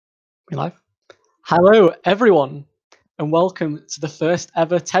We live? Hello, everyone, and welcome to the first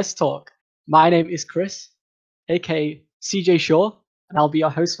ever TES Talk. My name is Chris, aka CJ Shaw, and I'll be your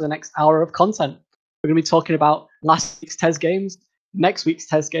host for the next hour of content. We're going to be talking about last week's TES games, next week's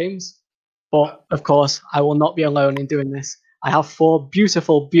TES games, but of course, I will not be alone in doing this. I have four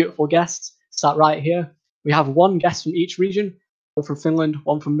beautiful, beautiful guests sat right here. We have one guest from each region, one from Finland,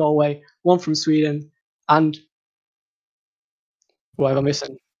 one from Norway, one from Sweden, and who am I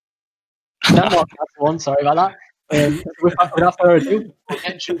missing? Denmark, that's the one. Sorry about that. Without further ado, we'll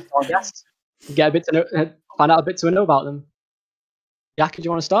get introduced to our guests. Get a bit to know, find out a bit to know about them. Jack, do you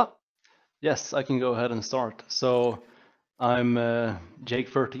want to start? Yes, I can go ahead and start. So I'm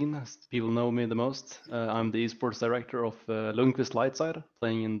Jake13, as people know me the most. I'm the esports director of Lundqvist Lightside,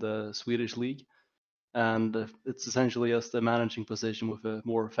 playing in the Swedish league. And it's essentially just a managing position with a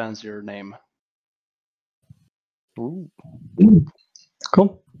more fancier name. Ooh.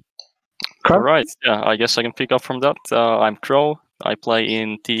 Cool. All right, yeah, I guess I can pick up from that. I'm Crow. I play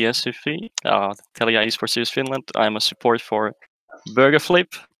in TSFE, Telia Esports Finland. I'm a support for Burger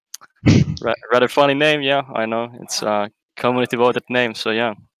Flip. Rather funny name, yeah, I know. It's a community voted name, so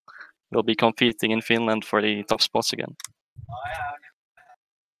yeah. We'll be competing in Finland for the top spots again.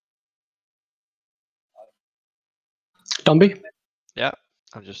 Domby? Yeah,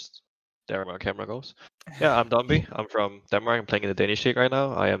 I'm just there where my camera goes. Yeah, I'm Domby. I'm from Denmark. I'm playing in the Danish league right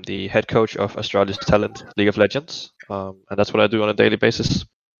now. I am the head coach of Astralis Talent League of Legends, and that's what I do on a daily basis.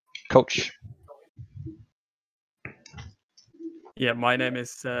 Coach. Yeah, my name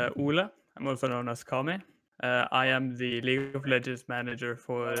is Ole. I'm also known as Kami. I am the League of Legends manager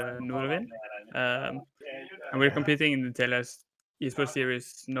for Norwin. And we're competing in the Telia's Esports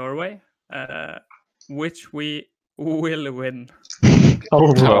Series Norway, which we will win.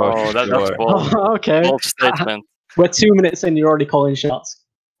 Oh, That's bold. Okay. Bold statement. We're 2 minutes in, you're already calling shots.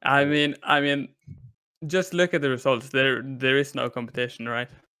 I mean, just look at the results. There is no competition, right?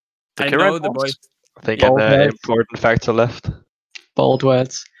 The I know current the odds? boys. I think Bold an words. important factor left. Bold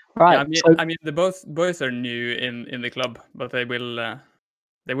words. Right. I mean, the boys are new in the club, but they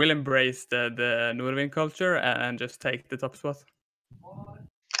will embrace the Norwin culture and just take the top spot.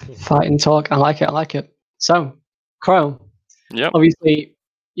 Fighting talk. I like it. So, Crow. Yep. Obviously,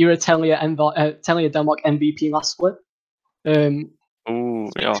 you're a Telia Denmark MVP last split.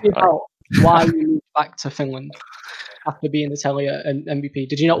 Ooh, yeah. Speak to me about why you moved back to Finland after being the Telia and MVP.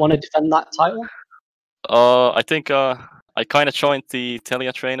 Did you not want to defend that title? I think I kind of joined the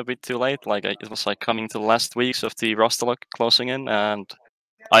Telia train a bit too late. Like it was like coming to the last weeks of the roster lock closing in, and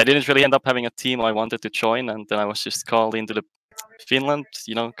I didn't really end up having a team I wanted to join. And then I was just called into the Finland,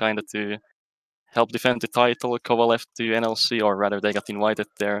 kind of to help defend the title. Kova left to NLC, or rather, they got invited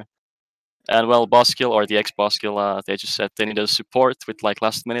there. And well, Baskill or the ex-Baskill, they just said they needed support with like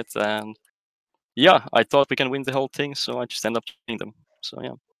last minute, and yeah, I thought we can win the whole thing, so I just ended up joining them. So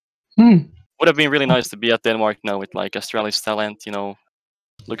yeah. Would have been really nice to be at Denmark now with like Astralis Talent,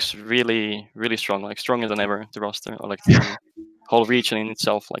 looks really, really strong, like stronger than ever, the roster, or like the whole region in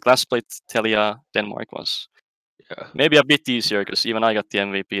itself. Like last split, Telia Denmark was maybe a bit easier because even I got the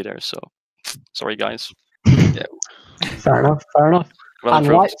MVP there, so sorry guys. Yeah. Fair enough. Well And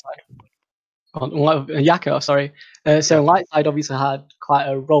improved. Yako, sorry. So Lightside obviously had quite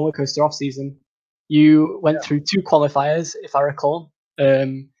a roller coaster off season. You went through 2 qualifiers, if I recall.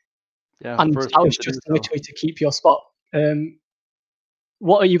 And that was just literally to keep your spot.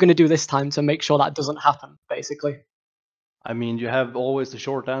 What are you going to do this time to make sure that doesn't happen, basically? I mean, you have always the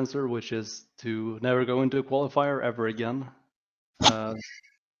short answer, which is to never go into a qualifier ever again.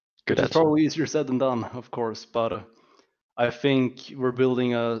 Good answer. It's probably easier said than done, of course, but I think we're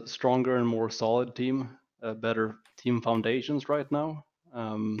building a stronger and more solid team, better team foundations right now,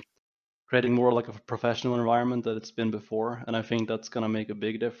 creating more like a professional environment that it's been before, and I think that's going to make a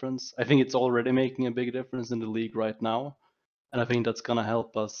big difference. I think it's already making a big difference in the league right now, and I think that's going to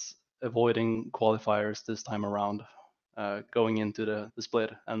help us avoiding qualifiers this time around, going into the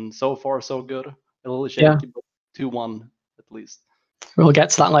split. And so far, so good. A little shaky, but 2-1 at least. We'll get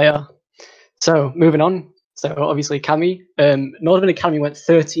to that later. So, moving on. So, obviously, Cami. Northern Academy went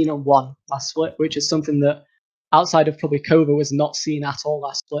 13-1 last split, which is something that, outside of probably Kova, was not seen at all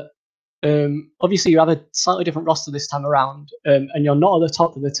last split. Obviously, you have a slightly different roster this time around, and you're not at the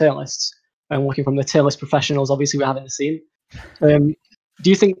top of the tier lists. And looking from the tier list professionals, obviously, we haven't seen.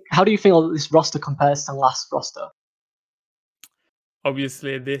 How do you feel that this roster compares to last roster?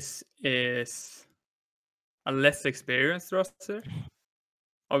 Obviously, this is a less experienced roster.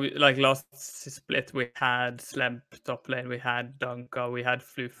 Like last split, we had Slemp top lane, we had Dunka, we had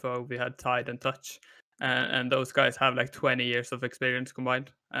Flufo, we had Tide and Touch. and those guys have like 20 years of experience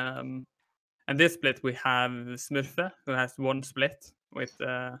combined. And this split we have Smurfe, who has one split with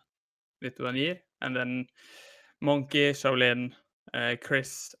 1 year, and then Monkey, Shaolin,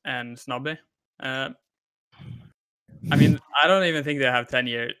 Chris, and Snobby. I mean, I don't even think they have 10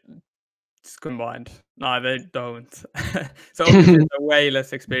 years combined. No, they don't. So obviously it's a way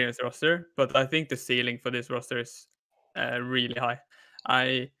less experienced roster, but I think the ceiling for this roster is really high.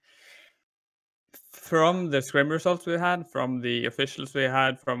 From the scrim results we had, from the officials we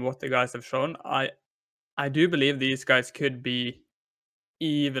had, from what the guys have shown, I do believe these guys could be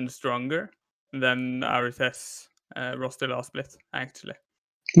even stronger than RSS roster last split, actually.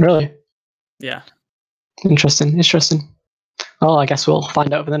 Really? Yeah. Interesting. Well, I guess we'll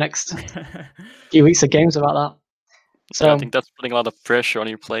find out over the next few weeks of games about that. So Yeah, I think that's putting a lot of pressure on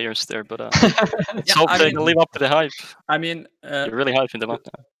your players there, but let's hope I they mean- can live up to the hype. I mean, You're really hyping them up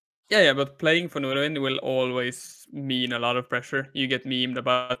now. yeah, but playing for Nordwind will always mean a lot of pressure. You get memed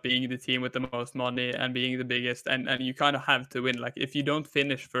about being the team with the most money and being the biggest, and you kind of have to win. Like, if you don't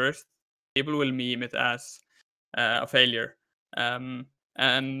finish first, people will meme it as a failure. And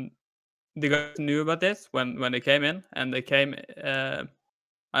the guys knew about this when they came in, and they came.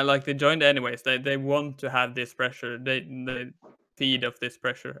 They joined anyways. They want to have this pressure. They feed off this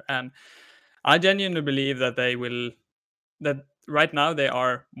pressure, and I genuinely believe that they will. That right now they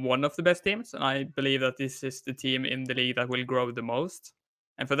are one of the best teams, and I believe that this is the team in the league that will grow the most.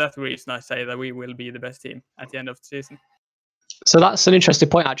 And for that reason, I say that we will be the best team at the end of the season. So that's an interesting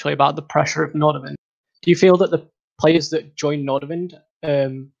point, actually, about the pressure of Nordavind. Do you feel that the players that join Nordavind,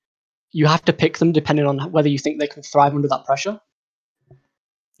 you have to pick them depending on whether you think they can thrive under that pressure?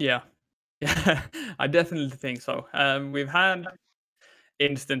 Yeah, I definitely think so. We've had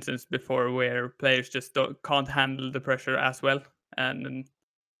instances before where players just can't handle the pressure as well, and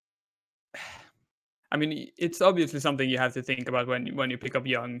I mean, it's obviously something you have to think about when you pick up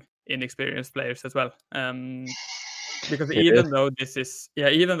young, inexperienced players as well. Because even though this is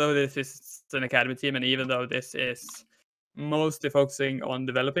an academy team, and even though this is mostly focusing on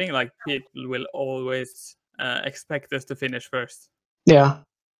developing, like, people will always expect us to finish first. Yeah.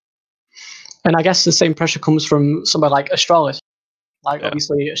 And I guess the same pressure comes from somebody like Astralis.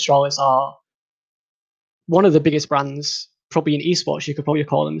 Obviously, Astralis are one of the biggest brands, probably in esports, you could probably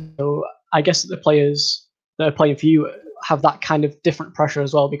call them. So I guess the players that are playing for you have that kind of different pressure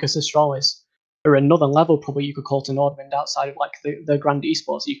as well, because Astralis are another level, probably you could call to Nordwind, outside of like the grand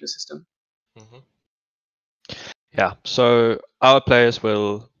esports ecosystem. Mm-hmm. Yeah, so our players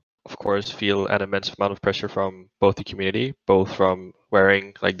will, of course, feel an immense amount of pressure from both the community, both from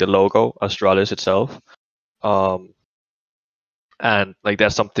wearing like the logo Astralis itself, and like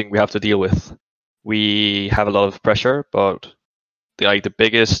that's something we have to deal with. We have a lot of pressure, but the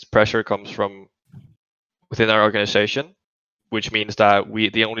biggest pressure comes from within our organization, which means that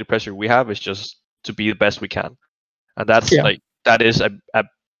the only pressure we have is just to be the best we can, and that's that is a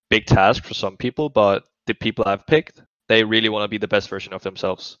big task for some people, but the people I've picked, they really want to be the best version of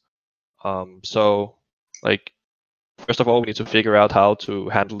themselves. So like, first of all, we need to figure out how to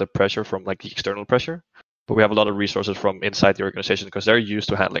handle the pressure from like the external pressure. But we have a lot of resources from inside the organization because they're used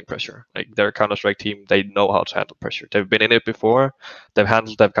to handling pressure. Like, they're a Counter-Strike team, they know how to handle pressure. They've been in it before, they've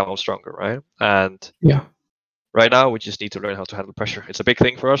come out stronger, right? And right now we just need to learn how to handle pressure. It's a big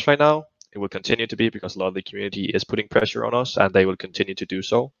thing for us right now. It will continue to be because a lot of the community is putting pressure on us, and they will continue to do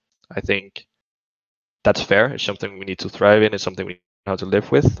so. I think that's fair. It's something we need to thrive in. It's something we know how to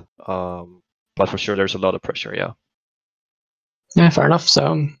live with. But for sure, there's a lot of pressure. Yeah, fair enough.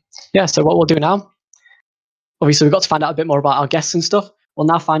 So so what we'll do now, obviously we've got to find out a bit more about our guests and stuff. We'll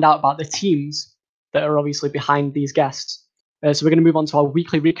now find out about the teams that are obviously behind these guests. So we're going to move on to our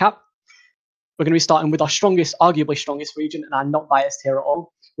weekly recap. We're going to be starting with our arguably strongest region, and I'm not biased here at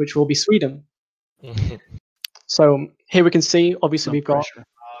all, which will be Sweden. So here we can see, obviously, we've got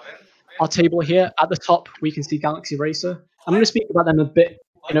our table here. At the top, we can see Galaxy Racer. I'm going to speak about them a bit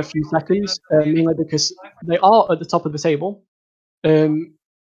in a few seconds, mainly because they are at the top of the table.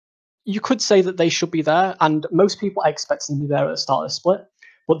 You could say that they should be there, and most people expect them to be there at the start of the split,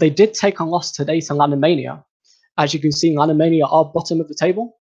 but they did take a loss today to Lanamania. As you can see, Lanamania are bottom of the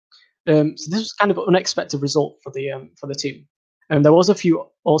table. So this was kind of an unexpected result for the team. There was a few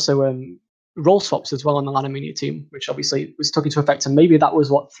also role swaps as well on the Lanamania team, which obviously was took into effect, and maybe that was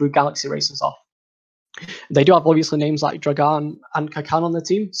what threw Galaxy Racers off. They do have obviously names like Dragan and Kakan on the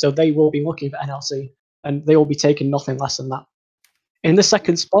team, so they will be looking for NLC, and they will be taking nothing less than that. In the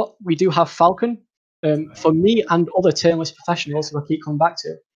second spot, we do have Falcon. For me and other tier-list professionals who I keep coming back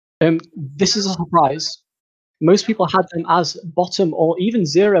to, this is a surprise. Most people had them as bottom or even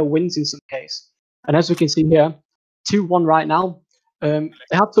 0 wins in some case. And as we can see here, 2-1 right now. They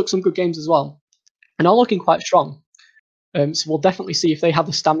have took some good games as well, and are looking quite strong. So we'll definitely see if they have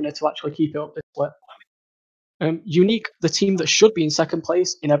the stamina to actually keep it up this split. Unique, the team that should be in second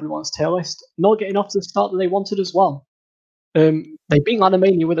place in everyone's tier list, not getting off to the start that they wanted as well. They beat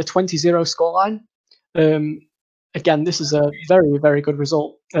Lanamania with a 20-0 scoreline. Again, this is a very, very good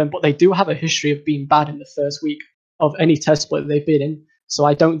result, but they do have a history of being bad in the first week of any test split they've been in, so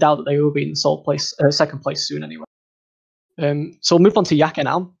I don't doubt that they will be in second place soon anyway. So we'll move on to Yaka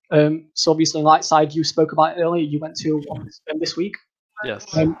now. So obviously, Lightside, you spoke about it earlier, you went to this week. Yes.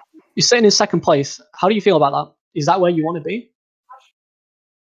 You're sitting in second place. How do you feel about that? Is that where you want to be?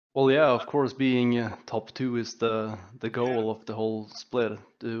 Well, yeah, of course, being top 2 is the goal of the whole split.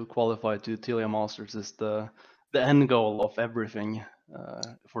 To qualify to Telia Masters is the end goal of everything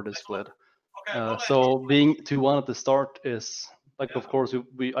for this split. So being 2-1 at the start is, like, of course,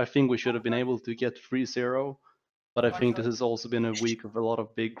 I think we should have been able to get 3-0, but I think this has also been a week of a lot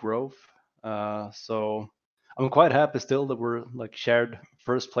of big growth. So I'm quite happy still that we're like shared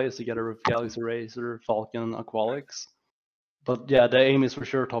first place together with Galaxy Racer, Falcon, and Aqualix. But yeah, the aim is for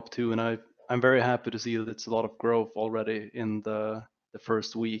sure top 2, and I'm very happy to see that it's a lot of growth already in the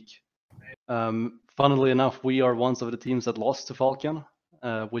first week. Funnily enough, we are one of the teams that lost to Falcon,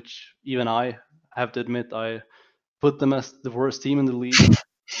 which even I have to admit I put them as the worst team in the league.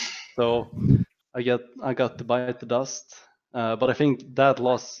 So I got to bite the dust. But I think that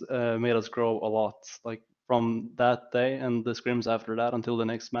loss made us grow a lot. Like from that day and the scrims after that until the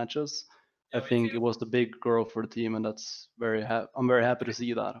next matches, I think it was the big growth for the team, and that's I'm very happy to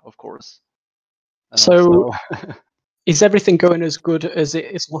see that, of course. So is everything going as good as it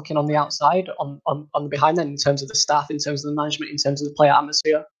is looking on the outside, on the behind then, in terms of the staff, in terms of the management, in terms of the player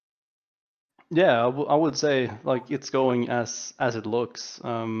atmosphere? Yeah, I would say like it's going as it looks.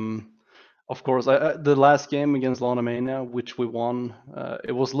 Of course, the last game against Lanamania, which we won,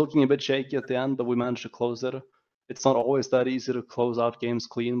 it was looking a bit shaky at the end, but we managed to close it. It's not always that easy to close out games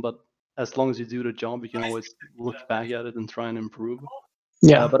clean, but as long as you do the job, you can always look back at it and try and improve.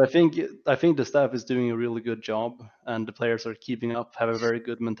 Yeah. But I think the staff is doing a really good job, and the players are keeping up, have a very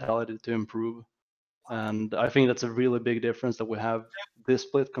good mentality to improve. And I think that's a really big difference that we have this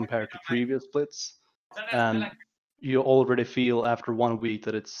split compared to previous splits. And you already feel after 1 week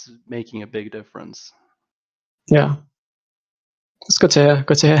that it's making a big difference. Yeah. That's good to hear.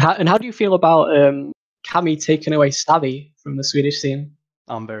 Good to hear. And how do you feel about Cami taking away Stabby from the Swedish team?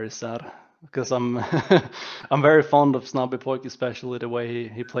 I'm very sad because I'm I'm very fond of Snabblepojk, especially the way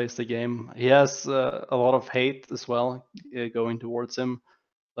he plays the game. He has a lot of hate as well going towards him.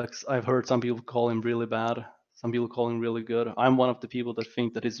 Like I've heard some people call him really bad, some people call him really good. I'm one of the people that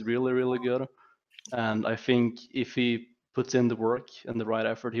think that he's really, really good, and I think if he puts in the work and the right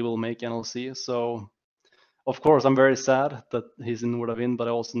effort, he will make NLC. So, of course, I'm very sad that he's in Nordavind, but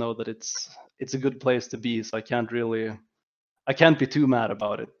I also know that it's a good place to be. So I can't be too mad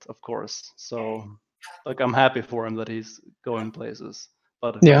about it, of course. So, like, I'm happy for him that he's going places,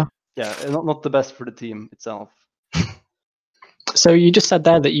 but yeah, not the best for the team itself. So you just said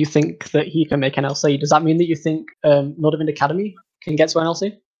there that you think that he can make NLC. Does that mean that you think Nordavind Academy can get to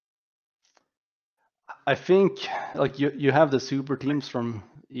NLC? I think like you have the super teams from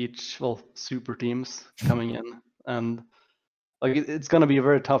each super teams coming in, and like it's gonna be a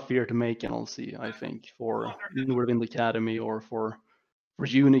very tough year to make NLC. I think for Nordavind Academy or for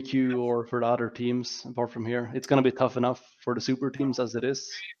UniQ or for the other teams apart from here, it's gonna be tough enough for the super teams as it is.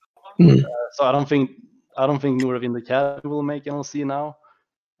 So I don't think Nordavind Academy will make NLC now.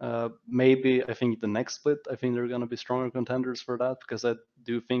 Maybe I think the next split, I think they're going to be stronger contenders for that because I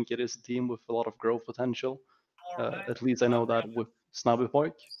do think it is a team with a lot of growth potential. At least I know that with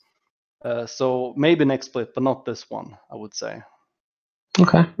Snabblepojk. So maybe next split, but not this one, I would say.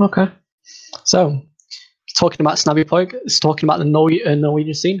 Okay. So talking about Snabblepojk, talking about the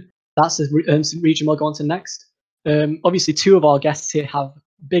Norwegian scene. That's the region we'll go on to next. Obviously, two of our guests here have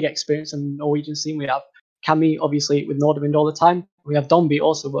big experience in the Norwegian scene. We have Cami, obviously, with Nordavind all the time. We have Domby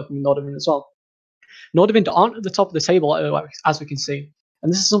also working with Nordavind as well. Nordavind aren't at the top of the table, as we can see.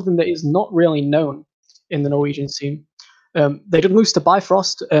 And this is something that is not really known in the Norwegian scene. They did lose to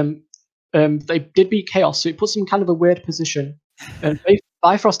Bifrost. They did beat Chaos, so it puts them in kind of a weird position.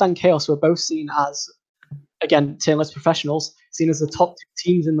 Bifrost and Chaos were both seen as, again, tier list professionals, seen as the top 2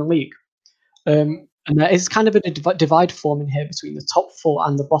 teams in the league. And there is kind of a divide forming here between the top 4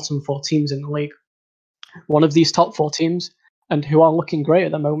 and the bottom 4 teams in the league. One of these top 4 teams, and who are looking great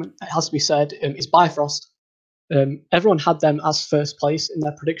at the moment, it has to be said, is Bifrost. Everyone had them as first place in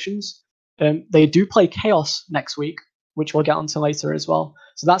their predictions. They do play Chaos next week, which we'll get onto later as well.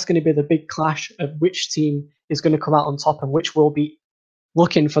 So that's going to be the big clash of which team is going to come out on top and which will be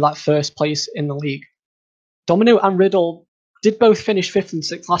looking for that first place in the league. Domino and Riddle did both finish 5th and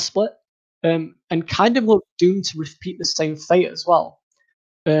 6th last split, and kind of look doomed to repeat the same fate as well.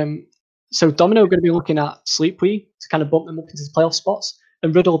 So Domino are going to be looking at Sleepy to kind of bump them up into the playoff spots,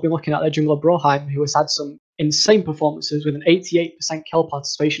 and Riddle will be looking at their jungler Broheim, who has had some insane performances with an 88% kill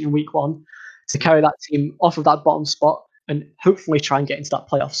participation in week 1 to carry that team off of that bottom spot and hopefully try and get into that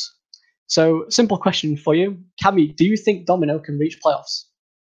playoffs. So, simple question for you. Cammy, do you think Domino can reach playoffs?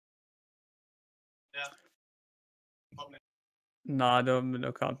 No,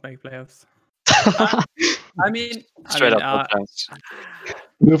 Domino can't make playoffs. Straight up, no chance.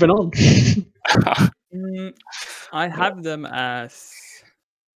 Moving on. I have them as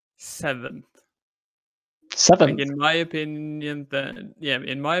 7th. 7th. Like in my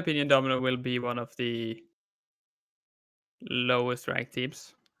opinion, Domino will be one of the lowest ranked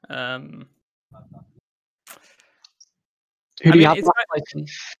teams. Who do you have last place?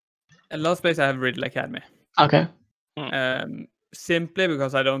 In last place, I have Riddle Academy. Okay. Simply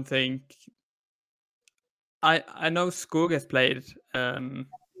because I don't think I know Skog has played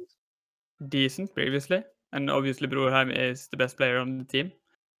decent previously, and obviously Broheim is the best player on the team.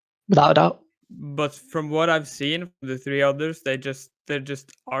 Without a doubt. But from what I've seen from the 3 others, they just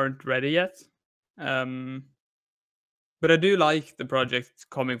aren't ready yet. But I do like the project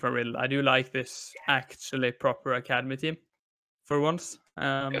coming from Riddle. I do like this actually proper academy team for once.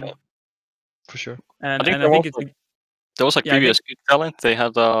 For sure. And I I think there was previous good talent. They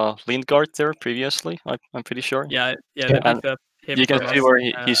had Lindgard there previously. I'm pretty sure. Yeah. They And picked up him. you can see where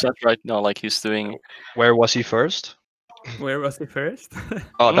he's at right now. Like he's doing. Where was he first? Where was he first?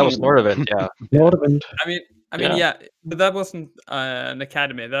 Oh, that was Nordavind, yeah. Nordavind. I mean, yeah, but that wasn't an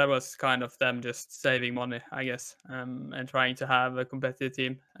academy. That was kind of them just saving money, I guess, and trying to have a competitive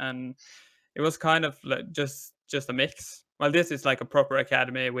team. And it was kind of like just a mix. Well, this is like a proper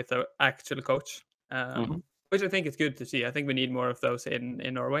academy with an actual coach, which I think is good to see. I think we need more of those in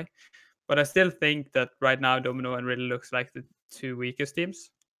Norway. But I still think that right now Domino and Riddle looks like the 2 weakest teams.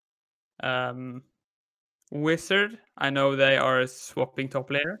 Wizard, I know they are a swapping top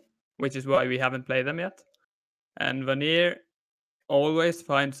laner, which is why we haven't played them yet. And Vanir always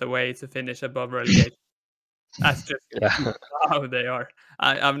finds a way to finish above relegation. That's just how they are.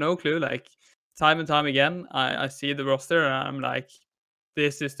 I have no clue. Like time and time again, I see the roster and I'm like,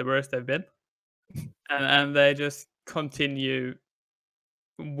 this is the worst they've been. And they just continue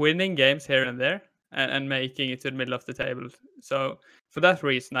winning games here and there and making it to the middle of the table. So for that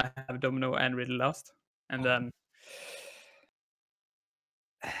reason, I have Domino and Riddle last. And then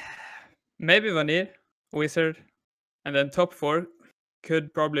maybe Vanir, Wizard, and then top 4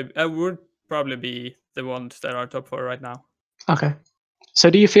 would probably be the ones that are top 4 right now. Okay. So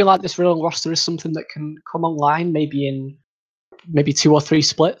do you feel like this Riddle roster is something that can come online maybe in 2 or 3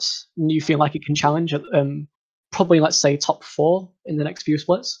 splits? And you feel like it can challenge at probably, let's say, top 4 in the next few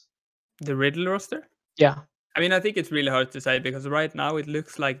splits? The Riddle roster? Yeah. I mean, I think it's really hard to say because right now it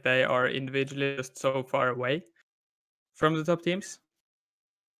looks like they are individually just so far away from the top teams.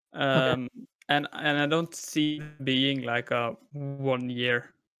 And I don't see it being like a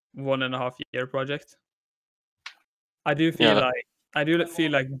 1.5 year project. I do feel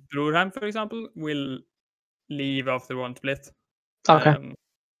like Broheim, for example, will leave after 1 split. Okay.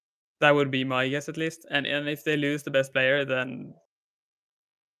 That would be my guess at least. And if they lose the best player, then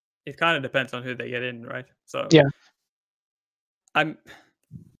it kind of depends on who they get in, right? So yeah, I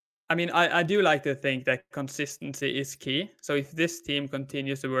do like to think that consistency is key. So if this team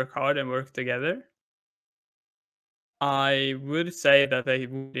continues to work hard and work together, I would say that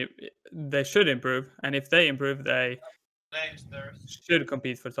they should improve, and if they improve, they should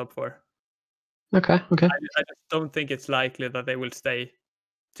compete for top 4. Okay. I just don't think it's likely that they will stay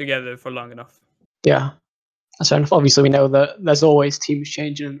together for long enough. Yeah. So obviously we know that there's always teams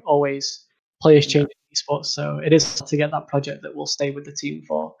changing and always players changing in esports, so it is hard to get that project that will stay with the team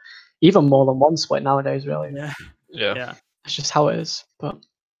for even more than 1 split nowadays, really. Yeah. It's just how it is. But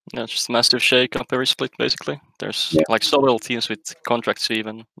yeah, just a massive shake up every split basically. There's like so little teams with contracts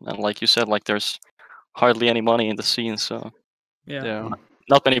even, and like you said, like there's hardly any money in the scene, so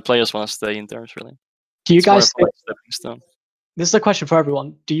not many players want to stay in there really. Do you guys think, stepping stone. This is a question for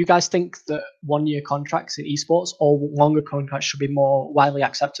everyone. Do you guys think that 1-year contracts in esports or longer contracts should be more widely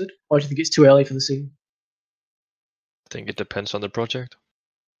accepted, or do you think it's too early for the scene? I think it depends on the project.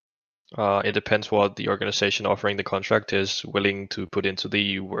 It depends what the organization offering the contract is willing to put into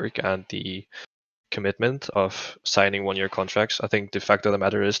the work and the commitment of signing 1-year contracts. I think the fact of the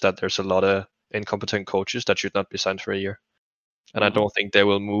matter is that there's a lot of incompetent coaches that should not be signed for a year. And I don't think they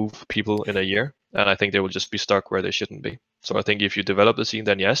will move people in a year. And I think they will just be stuck where they shouldn't be. So I think if you develop the scene,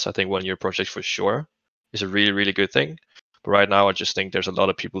 then yes, I think 1 year project for sure is a really, really good thing. But right now, I just think there's a lot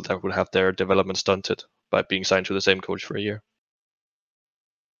of people that will have their development stunted by being signed to the same coach for a year.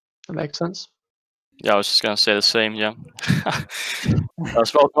 That makes sense. Yeah, I was just gonna say the same. Yeah,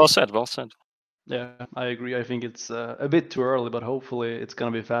 that's well said. Well said. Yeah, I agree. I think it's a bit too early, but hopefully it's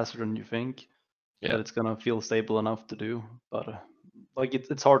gonna be faster than you think. Yeah. That it's gonna feel stable enough to do. But like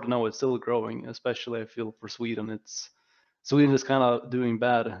it's hard to know. It's still growing, especially I feel for Sweden. Sweden is kind of doing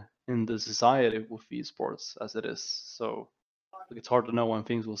bad in the society with esports as it is. So like, it's hard to know when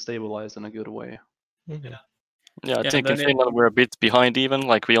things will stabilize in a good way. Mm-hmm. Yeah, I Yeah, think in then Finland we're a bit behind even.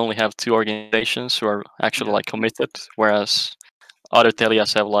 Like we only have 2 organizations who are actually like committed, whereas other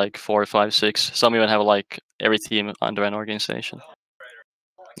Telias have like 4, 5, 6. Some even have like every team under an organization,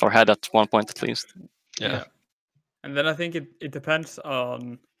 or had at one point at least. Yeah. And then I think it depends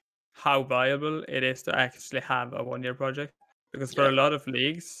on how viable it is to actually have a 1 year project. Because for a lot of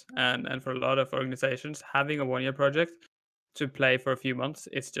leagues and for a lot of organizations, having a 1 year project to play for a few months,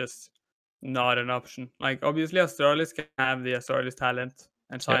 it's just not an option. Like obviously Astralis can have the Astralis talent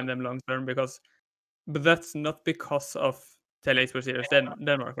and sign them long term but that's not because of Telia Esports Series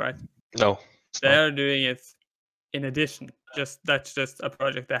Denmark, right? No. They are doing it in addition. That's just a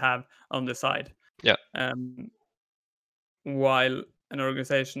project they have on the side. Yeah. While an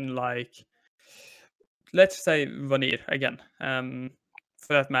organization like, let's say Vanir again, for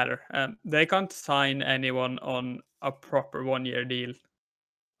that matter, they can't sign anyone on a proper 1 year deal.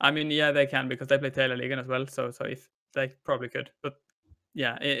 I mean, yeah, they can because they play Telia Ligan as well. So if they probably could, but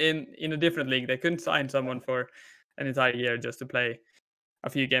yeah, in a different league, they couldn't sign someone for an entire year just to play a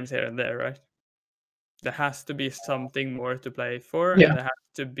few games here and there, right? There has to be something more to play for, Yeah. and there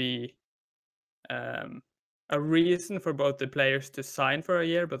has to be a reason for both the players to sign for a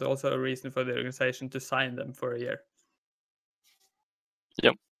year, but also a reason for the organization to sign them for a year.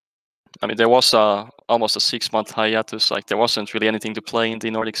 Yep. I mean, there was almost a 6-month hiatus. Like there wasn't really anything to play in the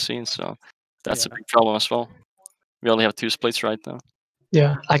Nordic scene, so that's a big problem as well. We only have 2 splits right now.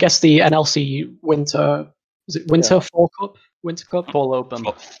 Yeah, I guess the NLC Winter Fall Cup, Winter Cup, Fall Open.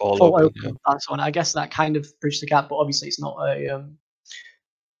 Fall Open. That's one. I guess that kind of bridged the gap, but obviously it's not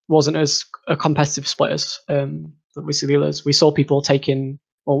wasn't as a competitive split as that we see the others. We saw people taking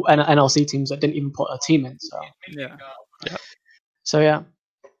NLC teams that didn't even put a team in. So yeah.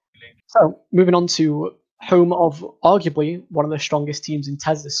 So moving on to home of arguably one of the strongest teams in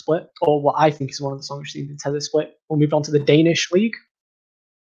Tesla split, or what I think is one of the strongest teams in Tesla split. We'll move on to the Danish league.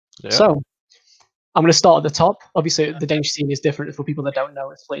 Yeah. So I'm going to start at the top. Obviously, the Danish scene is different for people that don't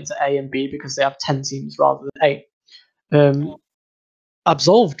know. It's split into A and B because they have 10 teams rather than 8.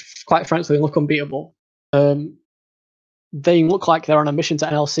 Absolved, quite frankly, look unbeatable. They look like they're on a mission to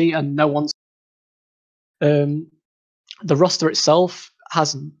NLC, and no one's. The roster itself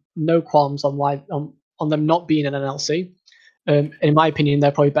has no qualms on why on them not being an NLC. In my opinion,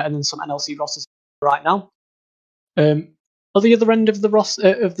 they're probably better than some NLC rosters right now. At the other end of the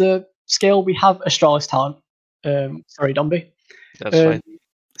roster of the scale, we have Astralis talent. Sorry, Domby. That's fine.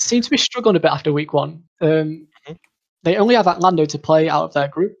 Seem to be struggling a bit after week 1. They only have Atlando to play out of their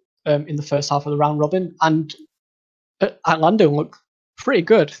group in the first half of the round robin, and Atlando look pretty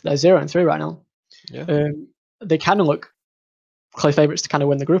good. They're 0-3 right now. Yeah. They kind of look clear favourites to kind of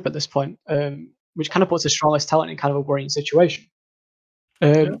win the group at this point, which kind of puts Astralis talent in kind of a worrying situation.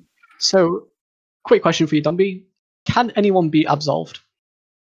 So, quick question for you, Dumby. Can anyone be absolved?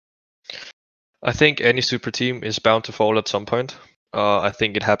 I think any super team is bound to fall at some point. I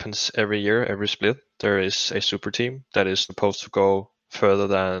think it happens every year, every split. There is a super team that is supposed to go further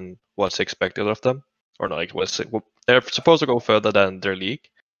than what's expected of them, or not like they're supposed to go further than their league,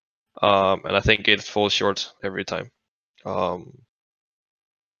 and I think it falls short every time.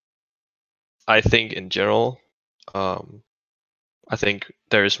 I think in general, I think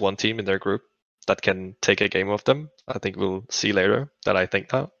there is one team in their group that can take a game of them. I think we'll see later that I think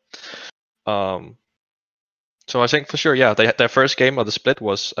that. So I think for sure, yeah, their first game of the split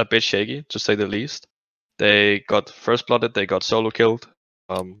was a bit shaky, to say the least. They got first blooded, they got solo killed.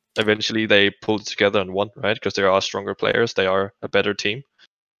 Eventually they pulled it together and won, right? Because they are stronger players, they are a better team.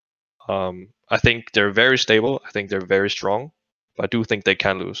 I think they're very stable, I think they're very strong, but I do think they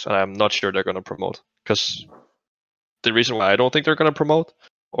can lose, and I'm not sure they're going to promote. Because the reason why I don't think they're going to promote,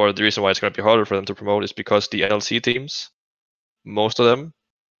 or the reason why it's going to be harder for them to promote, is because the NLC teams, most of them,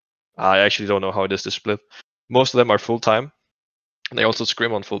 I actually don't know how it is to split. Most of them are full-time, and they also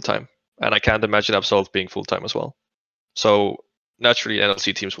scrim on full-time. And I can't imagine Absolve being full-time as well. So naturally,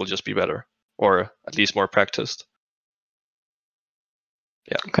 NLC teams will just be better, or at least more practiced.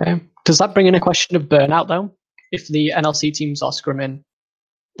 Okay. Does that bring in a question of burnout though? If the NLC teams are scrimming,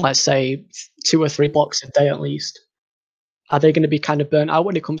 let's say 2 or 3 blocks a day at least, are they going to be kind of burnt out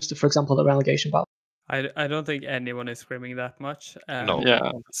when it comes to, for example, the relegation battle? I don't think anyone is scrimming that much. No.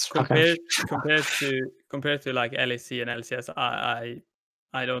 Yeah, Compared to like LEC and LCS,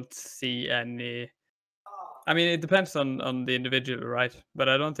 I don't see any. I mean, it depends on the individual, right? But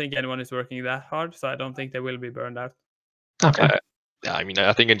I don't think anyone is working that hard, so I don't think they will be burned out. Okay. Yeah, I mean,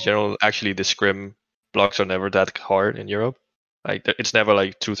 I think in general, actually, the scrim blocks are never that hard in Europe. Like, it's never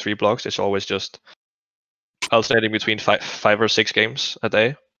like 2-3 blocks. It's always just alternating between 5 or 6 games a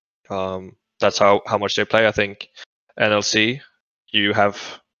day. That's how much they play. I think NLC, you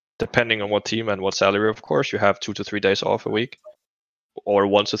have, depending on what team and what salary, of course, you have 2 to 3 days off a week, or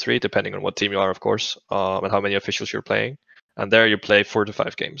 1 to 3, depending on what team you are, of course, and how many officials you're playing. And there you play 4 to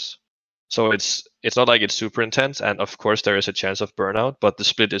 5 games. So it's not like it's super intense, and of course there is a chance of burnout, but the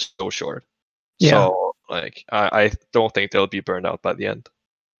split is so short. Yeah. So like I don't think they'll be burned out by the end.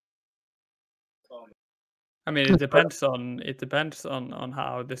 I mean, it depends on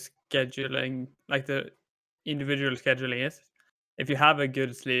how the scheduling, like the individual scheduling is. If you have a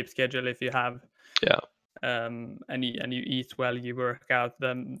good sleep schedule, if you have and you eat well, you work out,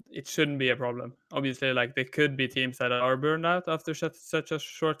 then it shouldn't be a problem. Obviously, like there could be teams that are burned out after such a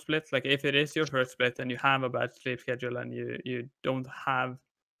short split. Like if it is your first split and you have a bad sleep schedule and you don't have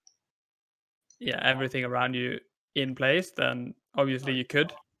everything around you in place, then obviously you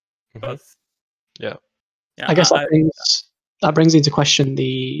could. But I guess that brings into question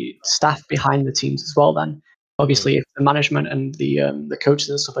the staff behind the teams as well. Then, obviously, if the management and the coaches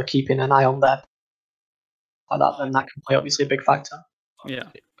and stuff are keeping an eye on that, then that can play obviously a big factor. Yeah,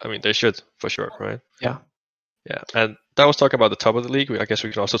 I mean, they should for sure, right? Yeah. Yeah, and that was talking about the top of the league. I guess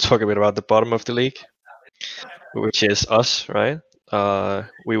we can also talk a bit about the bottom of the league, which is us, right?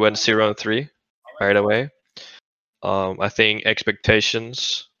 We went 0-3 right away. I think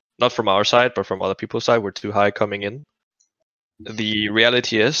expectations, not from our side, but from other people's side, were too high coming in. The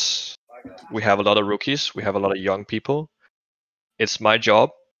reality is we have a lot of rookies. We have a lot of young people. It's my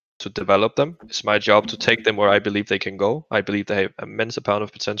job to develop them. It's my job to take them where I believe they can go. I believe they have immense amount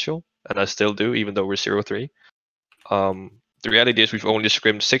of potential, and I still do, even though we're 0-3. The reality is we've only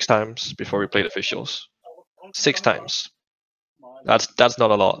scrimmed 6 times before we played officials. 6 times. That's not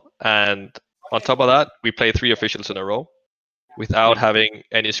a lot. And on top of that, we played 3 officials in a row without having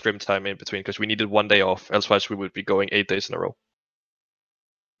any scrim time in between, because we needed 1 day off. Otherwise, we would be going 8 days in a row.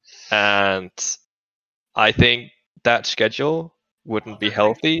 And I think that schedule wouldn't be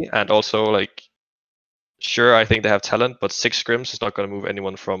healthy. And also, like, sure, I think they have talent, but 6 scrims is not going to move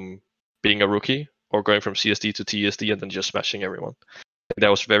anyone from being a rookie or going from CSD to TSD and then just smashing everyone. That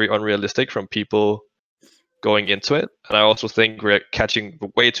was very unrealistic from people going into it. And I also think we're catching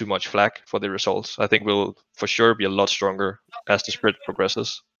way too much flack for the results. I think we'll for sure be a lot stronger as the sprint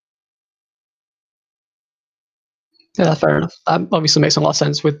progresses. Yeah, fair enough. That obviously makes a lot of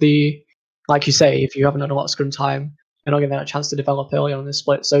sense with the, like you say, if you haven't had a lot of scrim time, you're not given a chance to develop early on in the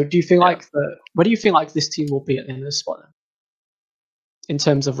split. So do you feel like where do you feel like this team will be at the end of the split then? In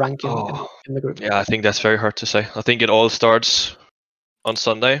terms of ranking in the group? Yeah, I think that's very hard to say. I think it all starts on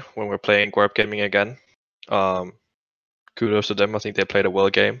Sunday when we're playing Guarp Gaming again. Kudos to them. I think they played a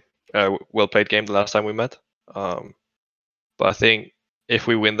well played game the last time we met. But I think if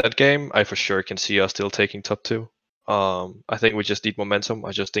we win that game, I for sure can see us still taking top 2. I think we just need momentum.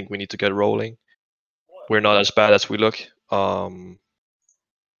 I just think we need to get rolling. We're not as bad as we look. The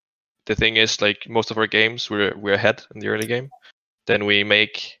thing is, like, most of our games, we're ahead in the early game. Then we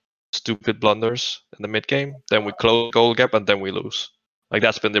make stupid blunders in the mid game. Then we close goal gap, and then we lose. Like,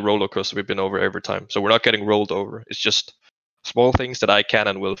 that's been the roller coaster we've been over every time. So we're not getting rolled over. It's just small things that I can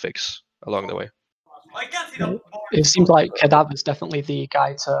and will fix along the way. It seems like Cadaver's definitely the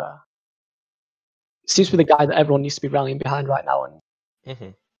guy seems to be the guy that everyone needs to be rallying behind right now.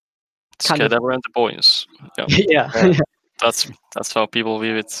 And it's Cadaver and the boys. Yeah. That's how people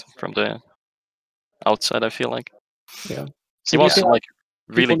view it from the outside, I feel like. Yeah. So he was like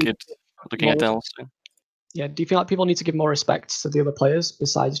really good looking at LC. Yeah, do you feel like people need to give more respect to the other players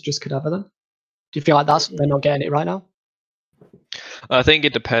besides just Cadaver then? Do you feel like they're not getting it right now? I think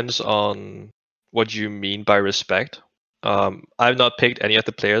it depends on what you mean by respect. I've not picked any of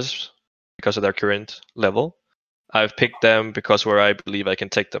the players because of their current level. I've picked them because where I believe I can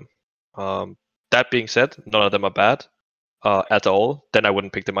take them. That being said, none of them are bad at all. Then I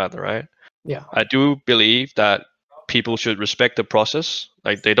wouldn't pick them either, right? Yeah. I do believe that people should respect the process.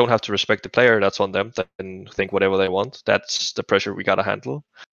 Like, they don't have to respect the player. That's on them. They can think whatever they want. That's the pressure we gotta handle.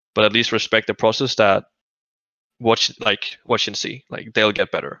 but at least respect the process. That watch and see. Like they'll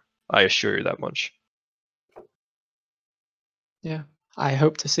get better. I assure you that much. Yeah, I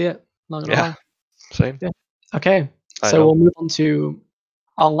hope to see it. Not gonna Yeah. lie. Same. Yeah. Okay, I so know. we'll move on to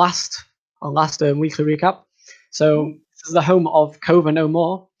our last weekly recap. So this is the home of Cova No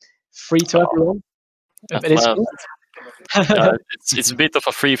More, free to everyone. At It is last. Yeah, it's a bit of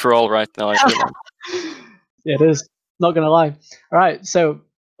a free for all right now. I feel like. Yeah, it is. Not gonna lie. All right, so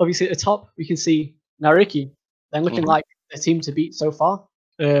obviously at the top we can see Nariki. They're looking Mhm. like the team to beat so far.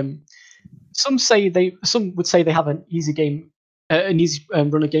 Some would say they have an easy game, an easy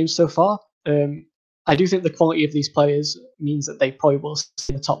run of games so far. I do think the quality of these players means that they probably will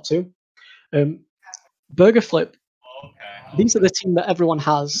stay in the top two. Burger Flip, these are the team that everyone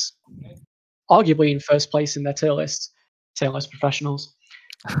has arguably in first place in their tier list professionals.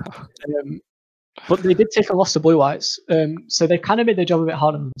 But they did take a loss to Blue Whites, so they kind of made their job a bit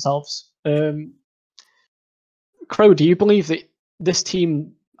harder on themselves. Crow, do you believe that this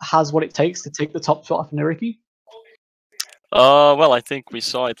team has what it takes to take the top spot off Nariki? Well, I think we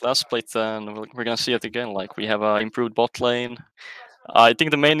saw it last split, and we're gonna see it again. Like we have an improved bot lane. I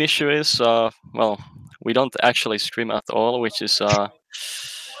think the main issue is, well, we don't actually scrim at all, which is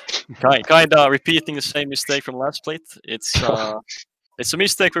kind of repeating the same mistake from last split. It's a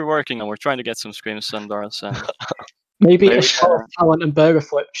mistake we're working on. We're trying to get some scrims under us, and Maybe Maybe, Ashore Talent and Burger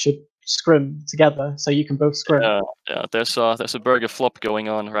Flip should scrim together so you can both scrim. yeah, there's a burger flop going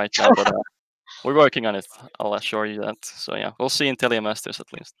on right now, but we're working on it. I'll assure you that. So yeah, we'll see in Telia Masters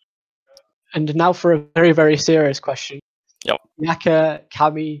at least. And now for a very, very serious question. Yep. Yaka,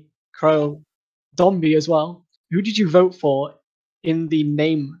 Kami, Crow, Dombi as well. Who did you vote for in the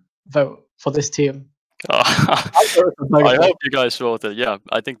name vote for this team? I voted for Burger Flip. hope you guys voted. Yeah,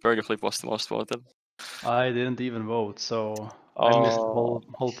 I think Burger Flip was the most voted. I didn't even vote, so I missed the Oh.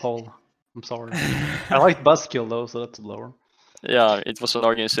 whole poll. I'm sorry. I liked Buzzkill though, so that's a blower. Yeah, it was an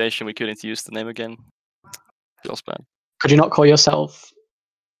organization. We couldn't use the name again. Feels bad. Could you not call yourself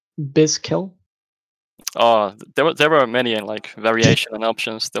Bizkill? There were many like variation and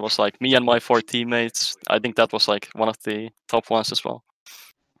options. There was like me and my 4 teammates. I think that was like one of the top ones as well.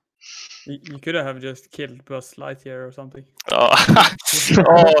 You could have just killed Buzz Lightyear or something.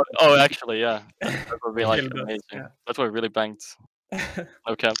 Oh, actually, yeah. That would be like Killed us, amazing. yeah. That would really banked.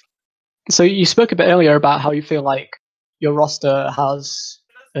 No cap. So you spoke a bit earlier about how you feel like your roster has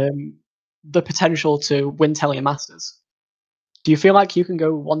the potential to win Telia Masters. Do you feel like you can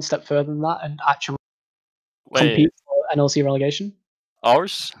go one step further than that and actually Wait, compete for NLC relegation?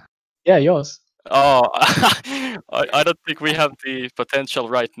 ours? Yeah, yours. Oh, I don't think we have the potential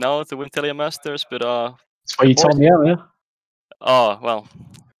right now to win Telia Masters, but That's what you told me earlier. oh well,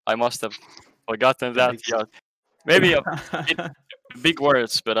 I must have forgotten that. Yeah, maybe big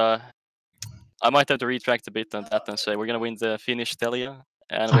words, but I might have to retract a bit on that and say we're gonna win the Finnish Telia,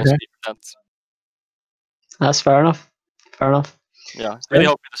 and we'll Okay. see that. That's fair enough. Fair enough. Yeah, really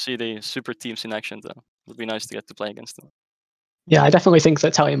hoping to see the super teams in action though. It would be nice to get to play against them. Yeah, I definitely think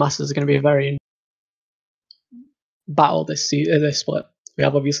that Telia Masters are going to be a very battle this split. We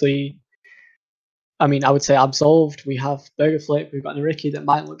have obviously, I mean, I would say Absolved. We have Burger Flip. We've got Nariki that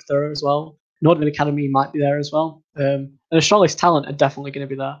might look thorough as well. Northern Academy might be there as well. And Astralis Talent are definitely going to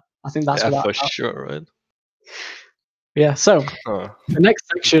be there. I think that's Yeah, without for doubt. sure, right? Yeah, so Uh, the next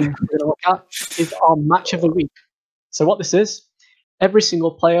section we're going to look at is our match of the week. So what this is, every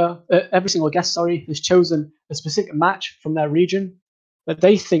single guest, has chosen a specific match from their region that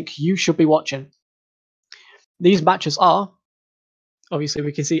they think you should be watching. These matches are, obviously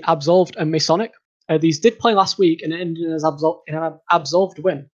we can see Absolved and Masonic. These did play last week and it ended as in an Absolved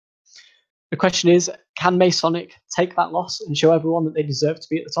win. The question is, can Masonic take that loss and show everyone that they deserve to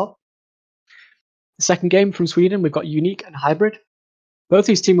be at the top? The second game from Sweden, we've got Unique and Hybrid. Both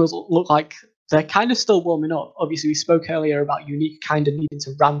these teams look like they're kind of still warming up. Obviously, we spoke earlier about Unique kind of needing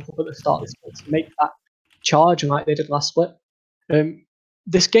to ramp up at the start of the split to make that charge, and like they did last split.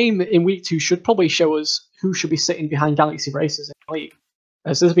 This game in week 2 should probably show us who should be sitting behind Galaxy Racers in the league. So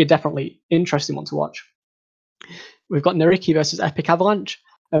this will be a definitely interesting one to watch. We've got Nariki versus Epic Avalanche.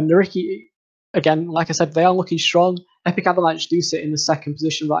 Nariki, again, like I said, they are looking strong. Epic Avalanche do sit in the second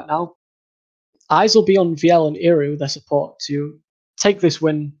position right now. Eyes will be on VL and Iru, their support, to take this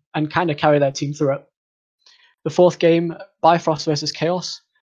win and kind of carry their team through it. The fourth game, Bifrost versus Chaos.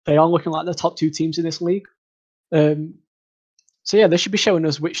 They are looking like the top 2 teams in this league. So yeah, they should be showing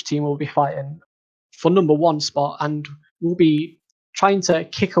us which team will be fighting for number 1 spot, and we'll be trying to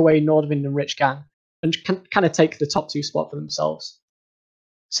kick away Nordwind and Rich Gang and kind of take the top 2 spot for themselves.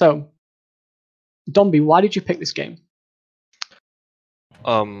 So, Dombi, why did you pick this game?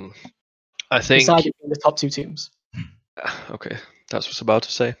 I think decided between the top two teams? okay, that's what I was about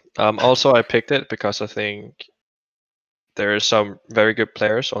to say. Also, I picked it because I think there are some very good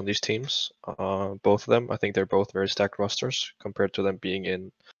players on these teams. Both of them, I think they're both very stacked rosters compared to them being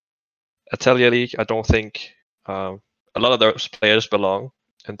in Italia League. I don't think a lot of those players belong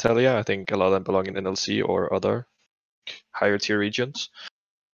in Italia. I think a lot of them belong in NLC or other higher tier regions,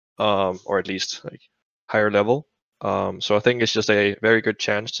 or at least like higher level. So I think it's just a very good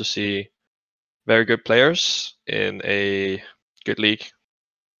chance to see very good players in a good league.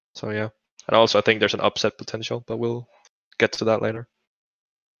 So yeah, and also I think there's an upset potential, but we'll get to that later.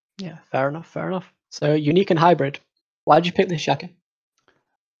 Yeah, fair enough, fair enough. So unique and hybrid. Why did you pick this, Shaka?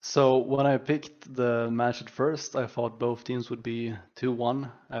 So when I picked the match at first, I thought both teams would be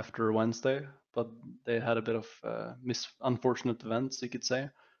 2-1 after Wednesday, but they had a bit of unfortunate events, you could say.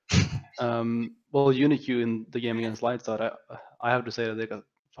 Well, UniQ in the game against Lightside, I have to say that they got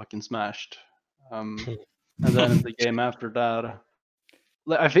fucking smashed. And then in the game after that,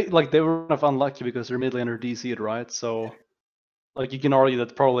 I think like they were kind of unlucky because they're mid laner DC'd, right? So like you can argue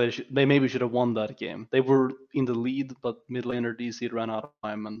that probably they maybe should have won that game. They were in the lead, but mid laner DC'd, ran out of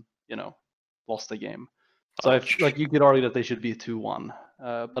time, and lost the game. So like you could argue that they should be 2-1.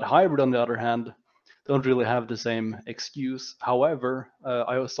 But Hybrid, on the other hand, don't really have the same excuse. However,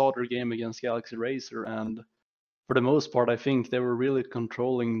 I saw their game against Galaxy Racer, and for the most part, I think they were really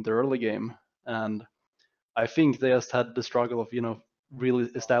controlling the early game. And I think they just had the struggle of, really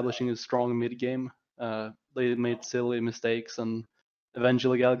establishing a strong mid game. They made silly mistakes, and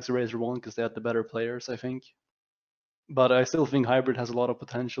eventually Galaxy Racer won because they had the better players, I think. But I still think Hybrid has a lot of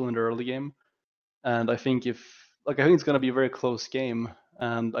potential in the early game. And I think I think it's going to be a very close game.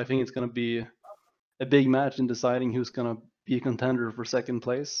 And I think it's going to be a big match in deciding who's going to be a contender for second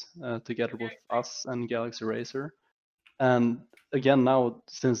place, together with us and Galaxy Racer. And again, now,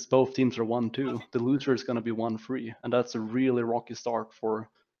 since both teams are 1-2, the loser is going to be 1-3. And that's a really rocky start for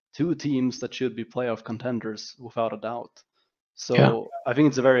two teams that should be playoff contenders, without a doubt. So Yeah. I think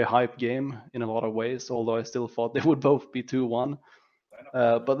it's a very hype game in a lot of ways, although I still thought they would both be 2-1.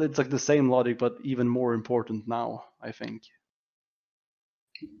 But it's like the same logic, but even more important now, I think.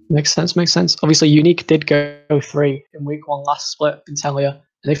 Makes sense, makes sense. Obviously, Unique did go 3 in week 1 last split in Telia, and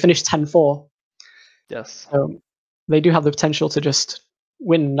they finished 10-4. Yes. So they do have the potential to just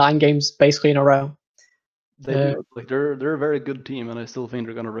win 9 games basically in a row. They do. Like they're a very good team, and I still think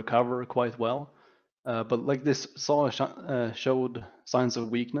they're going to recover quite well. But like this showed signs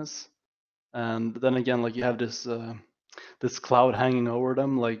of weakness, and then again, like you have this cloud hanging over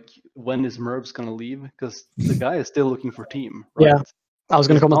them. Like, when is Merbs going to leave? Because the guy is still looking for team, right? Yeah, I was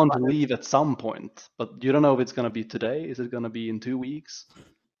going to He's comment bound on to that. leave at some point, but you don't know if it's going to be today. Is it going to be in 2 weeks?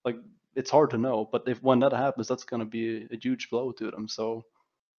 Like, it's hard to know. But when that happens, that's going to be a huge blow to them. So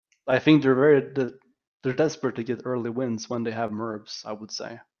I think they're desperate to get early wins when they have Merbs, I would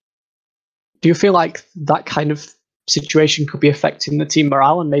say. Do you feel like that kind of situation could be affecting the team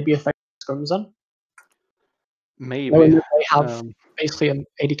morale and maybe affecting scrims then? Maybe. Knowing that they have basically an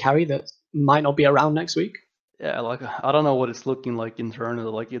AD carry that might not be around next week? Yeah, like I don't know what it's looking like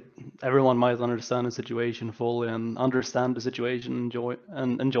internally. Like everyone might understand the situation fully and understand the situation,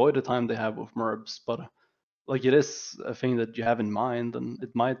 enjoy the time they have with Merbs, but like it is a thing that you have in mind, and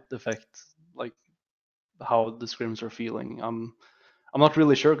it might affect like how the scrims are feeling. I'm not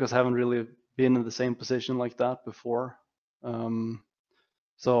really sure because I haven't really been in the same position like that before.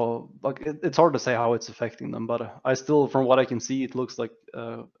 So like it's hard to say how it's affecting them, but I still, from what I can see, it looks like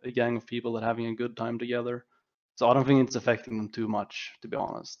a gang of people that are having a good time together. So I don't think it's affecting them too much, to be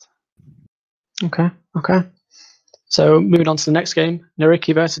honest. Okay. So moving on to the next game,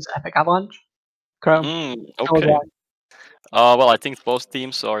 Nariki versus Epic Avalanche. Okay. Well, I think both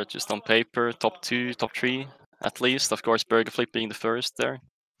teams are just on paper top 2, top 3 at least. Of course, Burgerflip being the first there,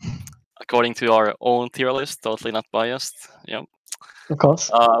 according to our own tier list. Totally not biased. Yeah. Of course.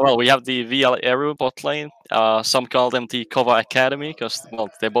 Well, we have the VL Eru bot lane. Some call them the Kova Academy because, well,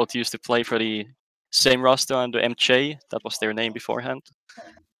 they both used to play for the same roster under MJ. That was their name beforehand.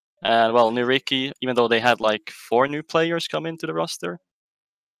 And, well, Nuriki, even though they had like 4 new players come into the roster.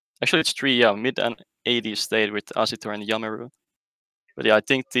 Actually, it's 3, yeah. Mid and AD stayed with Asitor and Yamaru. But yeah, I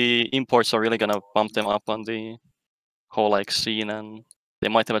think the imports are really going to bump them up on the whole like scene, and they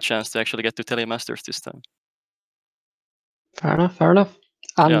might have a chance to actually get to Telemasters this time. Fair enough.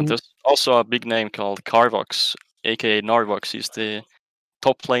 Yeah, there's also a big name called Carvox, aka Narvox. He's the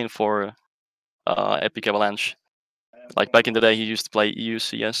top lane for Epic Avalanche. Like back in the day, he used to play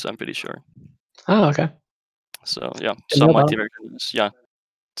EUCS, I'm pretty sure. Oh, okay. So yeah, some might recognize. Yeah,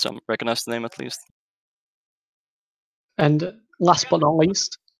 some recognize the name at least. And last but not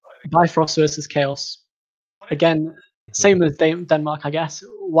least, Bifrost versus Chaos. Again, same as Denmark, I guess.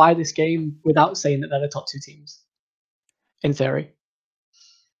 Why this game without saying that they're the top 2 teams? In theory.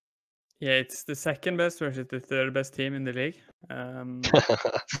 Yeah, it's the second best versus the third best team in the league.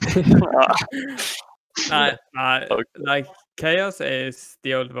 Like Chaos is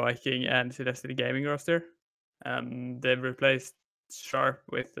the old Viking and Celestial Gaming roster. They've replaced Sharp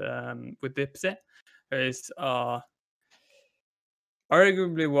with Dipsy, who is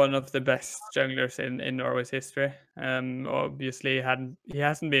arguably one of the best junglers in Norway's history. Obviously, he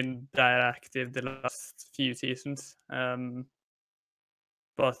hasn't been that active the last few seasons.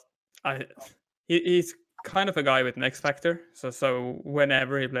 But he's kind of a guy with an X factor. So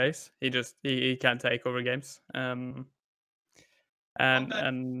whenever he plays, he can take over games. And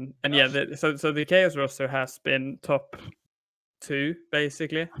yeah, so the Chaos roster has been top 2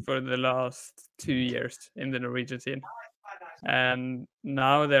 basically for the last 2 years in the Norwegian scene. And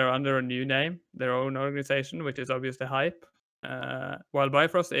now they're under a new name, their own organization, which is obviously Hype. While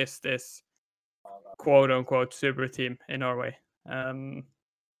Bifrost is this quote-unquote super team in Norway. I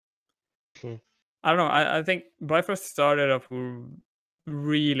don't know. I think Bifrost started off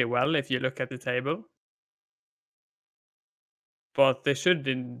really well if you look at the table. But they should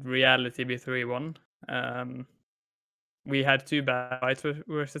in reality be 3-1. We had 2 bad fights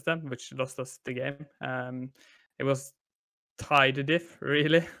versus them, which lost us the game. It was Tide Diff,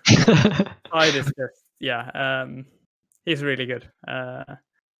 really. Tide is just, yeah. He's really good. But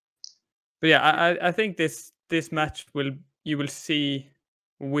yeah, I think this match you will see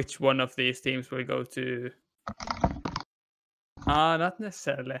which one of these teams will go to. Not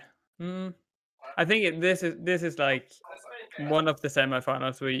necessarily. I think this is like one of the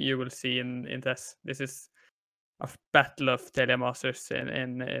semifinals you will see in TES. This is a battle of Telemasters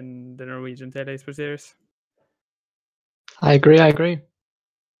in the Norwegian Telesport series. I agree.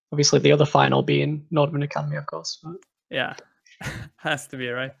 Obviously, the other final being Nordman Academy, of course. But... yeah, has to be,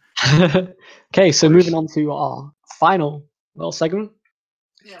 right? Okay, so moving on to our final little segment.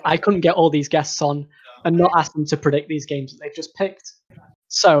 I couldn't get all these guests on and not ask them to predict these games that they've just picked.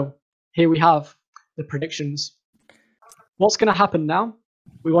 So here we have the predictions. What's going to happen now?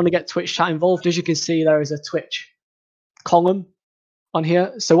 We want to get Twitch chat involved. As you can see, there is a Twitch column on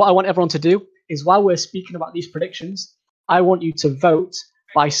here. So what I want everyone to do is, while we're speaking about these predictions, I want you to vote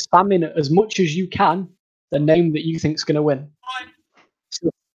by spamming as much as you can the name that you think is going to win.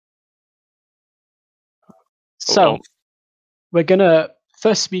 So we're going to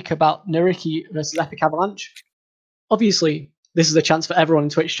first speak about Nariki versus Epic Avalanche. Obviously, this is a chance for everyone in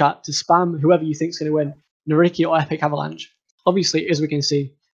Twitch chat to spam whoever you think is going to win, Nariki or Epic Avalanche. Obviously, as we can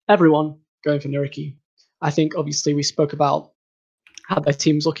see, everyone going for Nariki. I think, obviously, we spoke about how their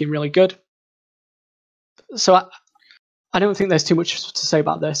team's looking really good. So I don't think there's too much to say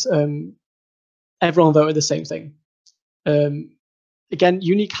about this. Everyone voted the same thing. Again,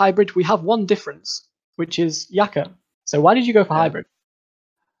 unique hybrid, we have one difference, which is Yaka. So why did you go for hybrid?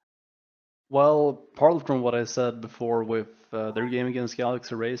 Well, partly from what I said before with their game against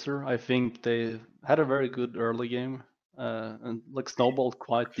Galaxy Racer, I think they had a very good early game and like snowballed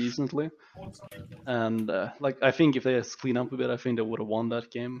quite decently. And like I think if they just clean up a bit, I think they would have won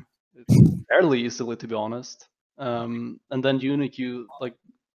that game fairly easily, to be honest. And then UNIQ, like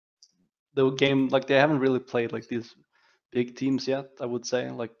the game, like they haven't really played like these big teams yet. I would say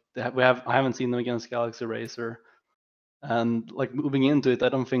like I haven't seen them against Galaxy Racer. And like moving into it, I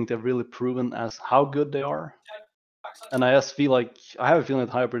don't think they've really proven as how good they are. And I just feel like I have a feeling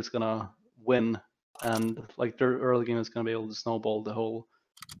that Hybrid's gonna win, and like their early game is gonna be able to snowball the whole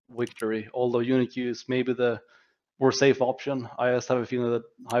victory. Although UNIQ is maybe the more safe option, I just have a feeling that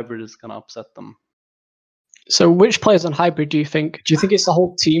Hybrid is gonna upset them. So which players on Hybrid do you think? Do you think it's the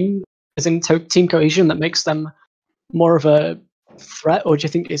whole team, as in team cohesion, that makes them more of a threat, or do you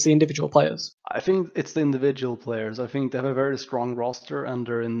think it's the individual players? I think it's the individual players. I think they have a very strong roster, and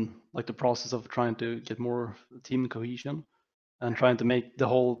they're in like the process of trying to get more team cohesion and trying to make the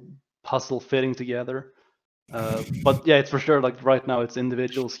whole puzzle fitting together. But yeah, it's for sure like right now it's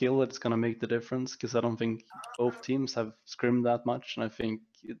individual skill that's gonna make the difference, because I don't think both teams have scrimmed that much, and I think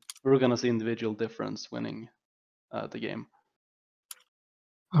we're gonna see individual difference winning the game.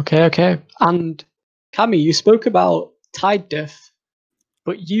 Okay. And Cami, you spoke about Tide Diff,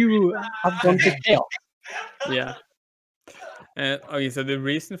 but you have gone to Chaos. Yeah. Okay, so the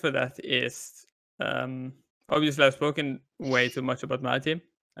reason for that is obviously I've spoken way too much about my team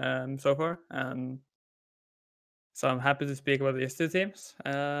so far. So I'm happy to speak about these two teams.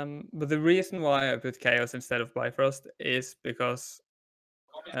 But the reason why I put Chaos instead of Bifrost is because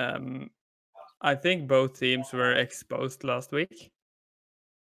I think both teams were exposed last week.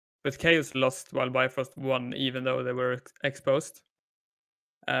 But Chaos lost while Bifrost won, even though they were exposed.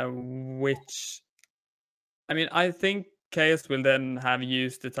 Which, I mean, I think Chaos will then have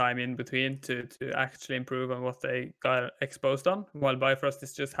used the time in between to actually improve on what they got exposed on, while Bifrost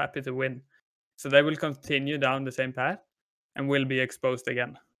is just happy to win. So they will continue down the same path and will be exposed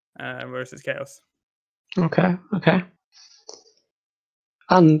again versus Chaos. Okay.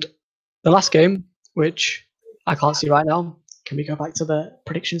 And the last game, which I can't see right now, can we go back to the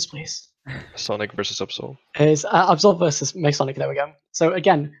predictions, please? Sonic versus Absol. Is Absol versus Masonic. There we go. So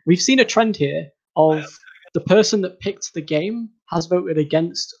again, we've seen a trend here of the person that picked the game has voted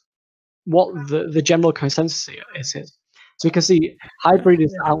against what the general consensus is. So we can see Hybrid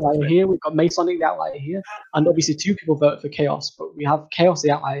is the outlier here, we've got Masonic the outlier here, and obviously 2 people voted for Chaos, but we have Chaos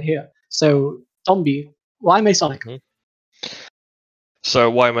the outlier here. So, Dombey, why Masonic? So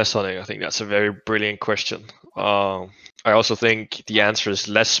why Masonic? I think that's a very brilliant question. I also think the answer is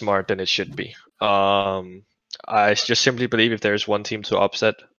less smart than it should be. I just simply believe if there's one team to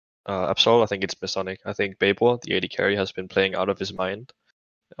upset Absol, I think it's Masonic. I think Babel, the AD carry, has been playing out of his mind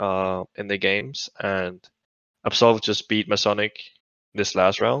in the games, and Absol just beat Masonic this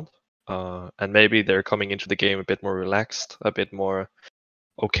last round. And maybe they're coming into the game a bit more relaxed, a bit more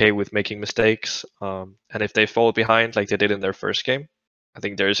okay with making mistakes. And if they fall behind like they did in their first game, I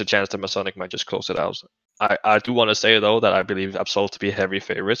think there is a chance that Masonic might just close it out. I do want to say, though, that I believe Absol to be heavy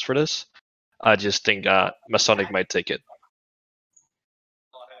favorites for this. I just think Masonic might take it.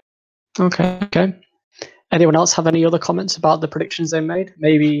 Okay. Anyone else have any other comments about the predictions they made?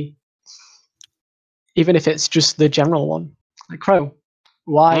 Maybe even if it's just the general one. Like Crow,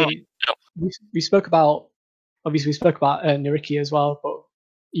 why? We spoke about, obviously we spoke about Nariki as well, but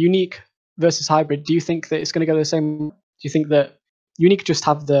Unique versus Hybrid, do you think that it's going to go the same? Do you think that Unique just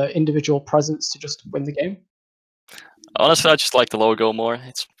have the individual presence to just win the game? Honestly, I just like the logo more.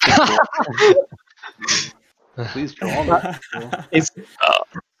 It's Please draw.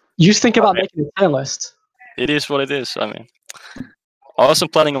 You just think about making a tier list. It is what it is. I mean, I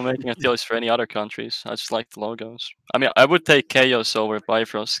wasn't planning on making a tier list for any other countries. I just like the logos. I mean, I would take Chaos over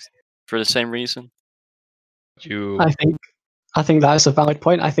Bifrost for the same reason. I think that is a valid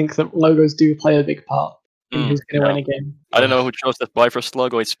point. I think that logos do play a big part in who's going to win a game. I don't know who chose that Bifrost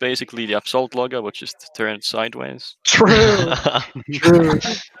logo. It's basically the Absol logo, which is turned sideways. True.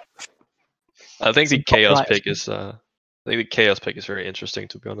 I think the Chaos pick is. I think the Chaos pick is very interesting,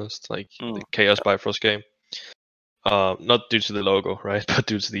 to be honest. Like the Chaos Bifrost game, not due to the logo, right, but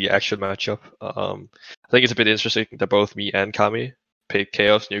due to the actual matchup. I think it's a bit interesting that both me and Kami picked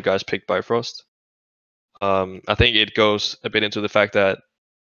Chaos, and you guys picked Bifrost. I think it goes a bit into the fact that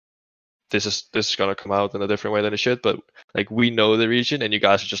this is gonna come out in a different way than it should, but like we know the region, and you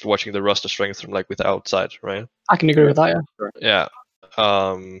guys are just watching the roster strength from like with the outside, right? I can agree with that. Yeah.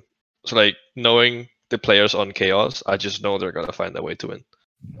 So like knowing the players on Chaos, I just know they're gonna find their way to win.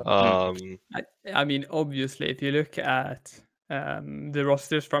 I mean, obviously, if you look at the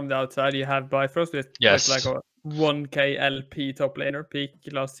rosters from the outside, you have Bifrost with like a 1k LP top laner peak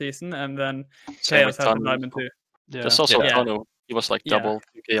last season, and then Chaos has a Diamond 2. Yeah. There's also Tono. He was like double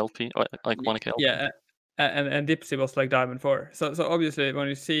 2k LP, or like 1k LP. Yeah, and Dipsy was like Diamond 4. So obviously, when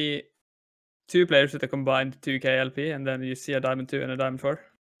you see 2 players with a combined 2k LP, and then you see a Diamond 2 and a Diamond 4.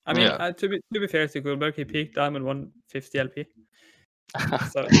 I mean, to be fair to Goldberg, he peaked Diamond 150 LP.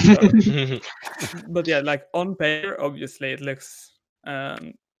 But yeah, like on paper, obviously it looks.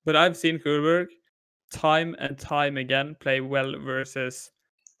 But I've seen Goldberg time and time again play well versus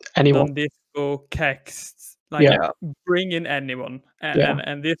anyone. Non-disco Kex. Like bring in anyone,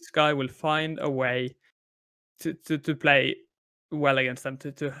 and this guy will find a way to play well against them,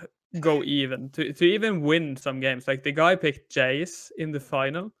 to go even, to even win some games. Like the guy picked Jace in the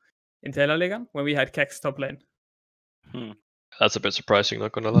final in Telaligan when we had Kex top lane. That's a bit surprising,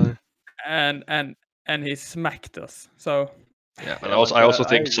 not gonna lie. And he smacked us. So yeah, and I also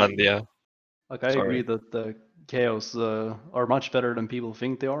think Sandia. Like I agree that the Chaos are much better than people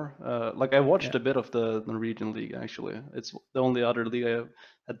think they are. Like I watched a bit of the Norwegian league actually. It's the only other league I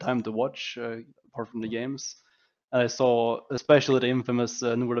had time to watch apart from the games. And I saw especially the infamous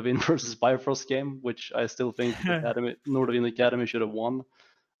Nordavin versus Bifrost game, which I still think Nordavin Academy should have won.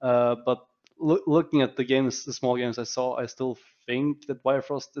 But looking at the games, the small games I saw, I still think that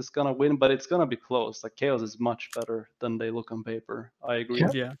Bifrost is gonna win, but it's gonna be close. Like Chaos is much better than they look on paper. I agree.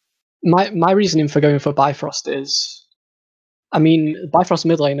 Yeah. My reasoning for going for Bifrost is, I mean, Bifrost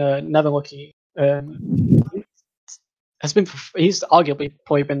mid laner Neverlucky he's arguably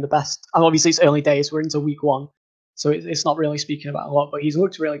probably been the best. And obviously it's early days. We're into week 1, so it's not really speaking about a lot. But he's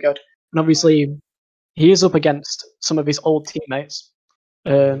looked really good. and obviously he is up against some of his old teammates.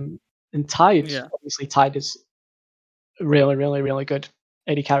 And Tide, Yeah. obviously Tide is really, really, really good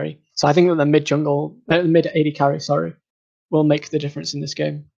AD carry. So I think that the mid AD carry, will make the difference in this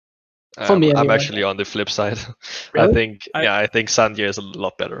game. For me, I'm anyway. actually on the flip side. Really? I think Sandia is a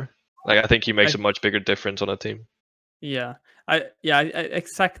lot better. Like I think he makes a much bigger difference on a team. Yeah,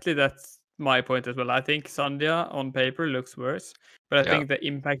 exactly. That's my point as well. I think Sandia on paper looks worse, but I think the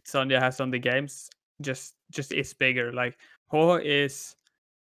impact Sandia has on the games just is bigger. Like Ho is,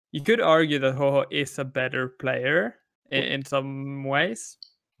 you could argue that Ho is a better player in some ways,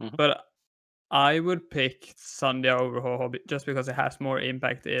 but I would pick Sandia over Ho just because it has more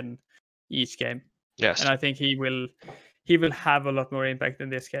impact in each game. Yes. And I think he will have a lot more impact in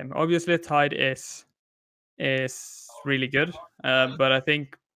this game. Obviously, Tide is really good, but I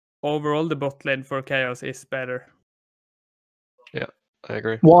think overall the bot lane for Chaos is better. Yeah, I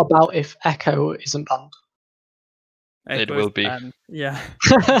agree. What about if Echo isn't banned? It will be. Yeah.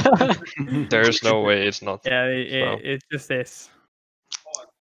 There's no way it's not. Yeah, it just is.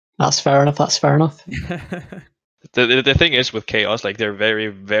 That's fair enough. The thing is with Chaos, like they're very,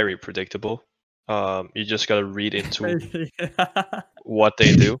 very predictable. You just gotta read into what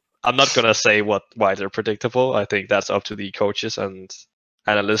they do. I'm not gonna say why they're predictable. I think that's up to the coaches and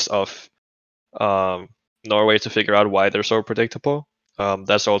analysts of Norway to figure out why they're so predictable.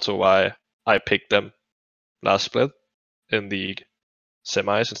 That's also why I picked them last split in the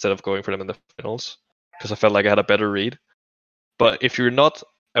semis instead of going for them in the finals, because I felt like I had a better read. But if you're not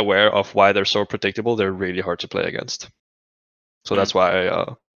aware of why they're so predictable, they're really hard to play against. So that's why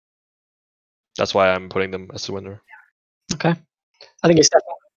I'm putting them as the winner. Okay, I think it's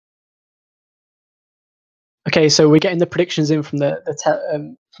definitely. Okay, so we're getting the predictions in from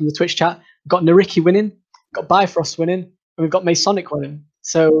the Twitch chat. We've got Nariki winning, we've got Bifrost winning, and we've got Masonic winning.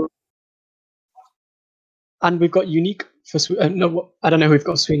 So, and we've got Unique for no, I don't know who we've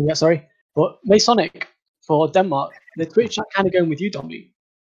got Sweden yet. Sorry, but Masonic for Denmark. The Twitch chat kind of going with you, Domby.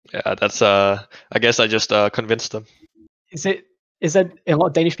 Yeah, that's I guess I just convinced them. Is there a lot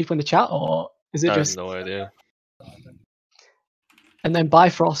of Danish people in the chat, or is it just? I have no idea. And then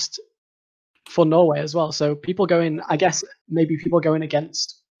Bifrost for Norway as well. So people going, I guess maybe people going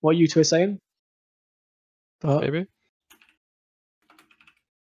against what you two are saying. But, maybe.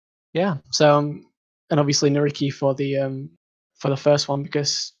 Yeah. So and obviously Nariki for the first one,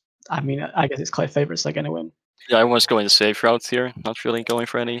 because I mean I guess it's clear favourites they're going to win. Yeah, everyone's going the safe route here, not really going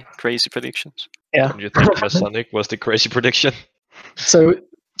for any crazy predictions. Yeah. Do you think Masonic was the crazy prediction? So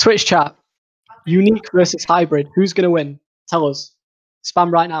Twitch chat, Unique versus Hybrid. Who's going to win? Tell us.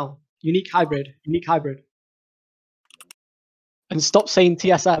 Spam right now. Unique Hybrid. And stop saying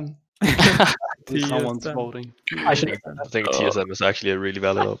TSM. No one's voting. I should. I think TSM is actually a really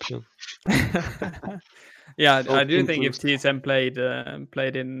valid option. Yeah, I do Voting think if boost. TSM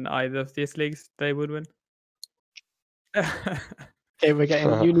played in either of these leagues, they would win. Okay, we're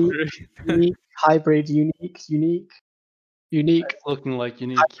getting unique, hybrid, unique. Looking like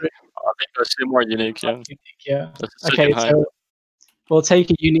Unique. Hybrid, I think that's still more unique, yeah. unique, yeah. That's such Okay, a high. so we'll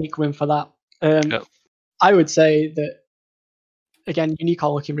take a unique win for that. I would say that again, unique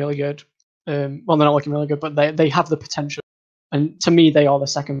are looking really good. Well, they're not looking really good, but they have the potential. And to me, they are the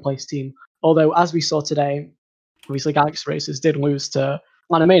second place team. Although, as we saw today, obviously Galaxy Racers did lose to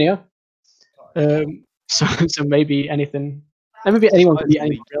Lanamania. So maybe anything. Maybe anyone can beat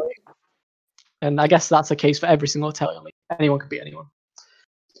anyone, really. And I guess that's the case for every single Italian league. Anyone can beat anyone.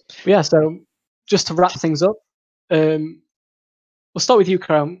 But yeah, so just to wrap things up, we'll start with you,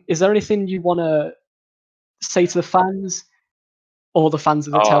 Chrome. Is there anything you want to say to the fans, or the fans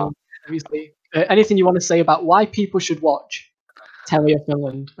of the Telia, obviously? Anything you want to say about why people should watch Telia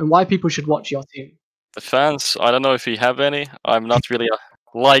Finland and why people should watch your team? The fans, I don't know if we have any. I'm not really a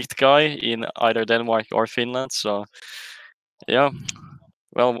liked guy in either Denmark or Finland, so yeah.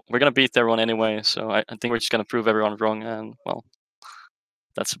 Well, we're gonna beat everyone anyway, so I think we're just gonna prove everyone wrong, and well,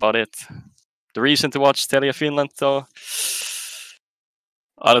 that's about it. The reason to watch Telia Finland, though,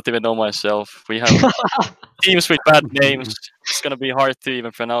 I don't even know myself. We have teams with bad names. It's gonna be hard to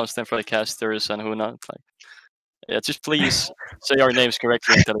even pronounce them for the casters, and who knows. Like, yeah, just please say our names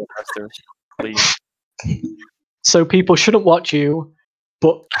correctly and tell the casters, please. So people shouldn't watch you,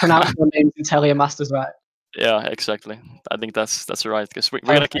 but pronounce your names in Telia Masters right. Yeah, exactly. I think that's right, because we're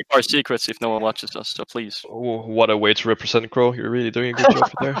gonna keep our secrets if no one watches us. So please. Oh, what a way to represent Crow. You're really doing a good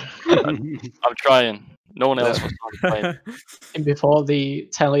job there. I'm trying. No one else was playing. And before the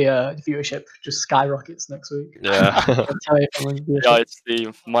Telia viewership just skyrockets next week. Yeah. Telia Finland viewership. Yeah, it's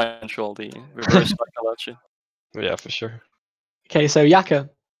the mind control, the reverse psychology. Yeah, for sure. Okay, so Yaka,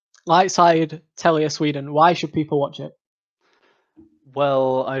 Lightside Telia Sweden. Why should people watch it?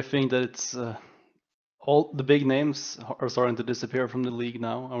 Well, I think that it's all the big names are starting to disappear from the league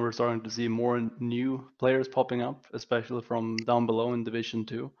now, and we're starting to see more new players popping up, especially from down below in Division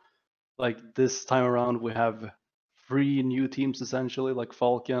 2. Like this time around, we have 3 new teams essentially, like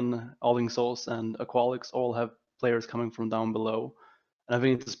Falcon, Alingsås, and Aqualix all have players coming from down below. And I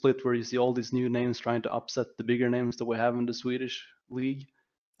think it's a split where you see all these new names trying to upset the bigger names that we have in the Swedish league,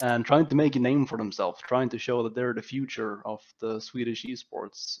 and trying to make a name for themselves, trying to show that they're the future of the Swedish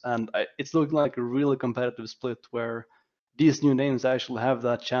esports. And it's looking like a really competitive split where these new names actually have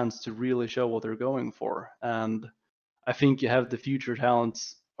that chance to really show what they're going for. And I think you have the future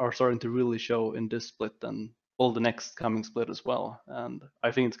talents are starting to really show in this split and all the next coming split as well. And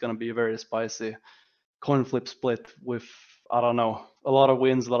I think it's going to be a very spicy coin flip split with, I don't know, a lot of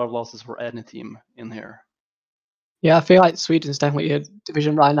wins, a lot of losses for any team in here. Yeah, I feel like Sweden's definitely a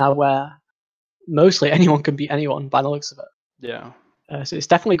division right now where mostly anyone can beat anyone by the looks of it. Yeah. So it's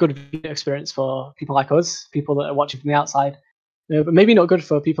definitely a good video experience for people like us, people that are watching from the outside. But maybe not good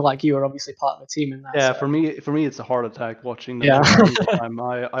for people like you, who are obviously part of the team in that. Yeah, so. for me, it's a heart attack watching the Yeah. time.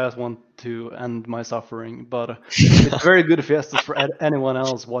 I just want to end my suffering, but it's very good fiestas for anyone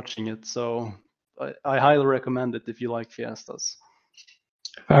else watching it. So I highly recommend it if you like fiestas.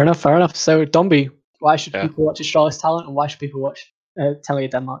 Fair enough. So Domby, why should Yeah. people watch Astralis Talent, and why should people watch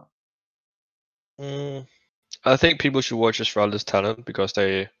Telia Denmark? I think people should watch Astralis Talent because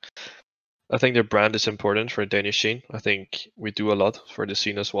I think their brand is important for the Danish scene. I think we do a lot for the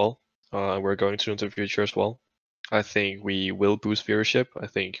scene as well. We're going to into the future as well. I think we will boost viewership. I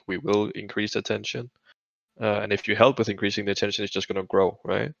think we will increase attention. And if you help with increasing the attention, it's just going to grow,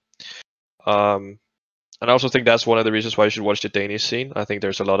 right? And I also think that's one of the reasons why you should watch the Danish scene. I think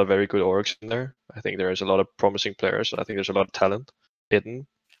there's a lot of very good orgs in there. I think there is a lot of promising players. I think there's a lot of talent hidden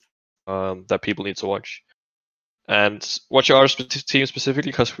that people need to watch. And watch our team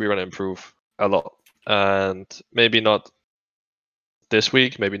specifically because we're going to improve a lot. And maybe not this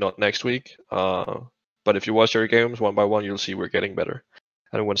week, maybe not next week. But if you watch our games one by one, you'll see we're getting better.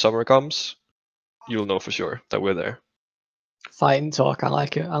 And when summer comes, you'll know for sure that we're there. Fighting talk, I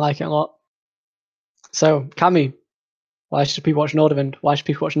like it. I like it a lot. So, Cami, why should people watch Nordavind? Why should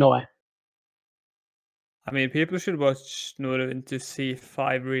people watch Norway? I mean, people should watch Nordavind to see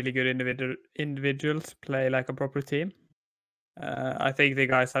 5 really good individuals play like a proper team. I think the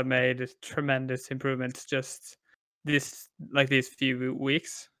guys have made tremendous improvements just these few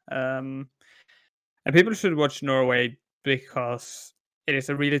weeks. And people should watch Norway because it is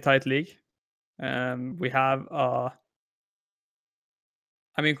a really tight league. We have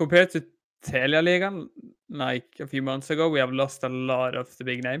compared to Telia Ligan, like a few months ago, we have lost a lot of the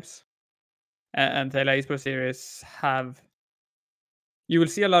big names. And Telia Esports Series you will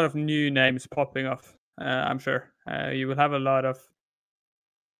see a lot of new names popping up, I'm sure. You will have a lot of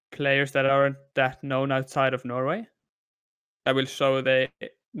players that aren't that known outside of Norway that will show they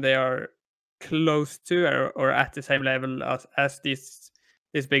are close to or at the same level as these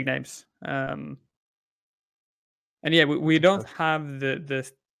big names. And yeah, we don't have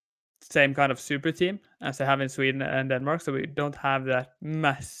the same kind of super team as they have in Sweden and Denmark, so we don't have that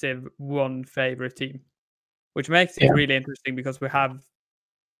massive one favorite team, which makes it really interesting because we have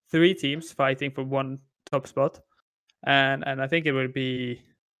 3 teams fighting for one top spot, and I think it will be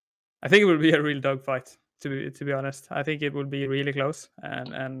a real dogfight. To be honest, I think it will be really close,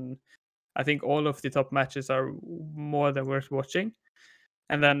 and I think all of the top matches are more than worth watching.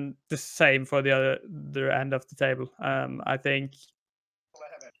 And then the same for the other end of the table. I think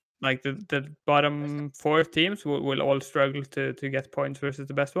like the bottom 4 teams will all struggle to get points versus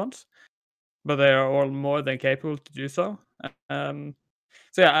the best ones, but they are all more than capable to do so. So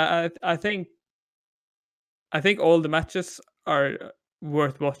yeah, I think all the matches are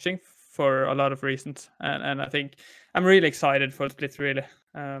worth watching for a lot of reasons, and I think I'm really excited for the split. Really,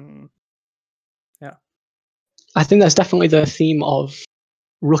 yeah. I think that's definitely the theme of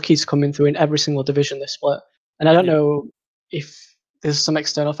rookies coming through in every single division this split, and I don't know if there's some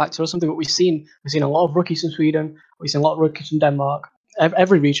external factor or something, but we've seen a lot of rookies from Sweden, we've seen a lot of rookies from Denmark,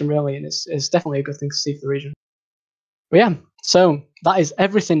 every region really, and it's definitely a good thing to see for the region. But yeah, so that is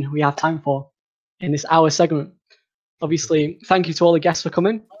everything we have time for in this hour segment. Obviously, thank you to all the guests for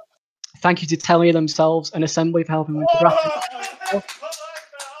coming. Thank you to Telia themselves and Assembly for helping with the graphics.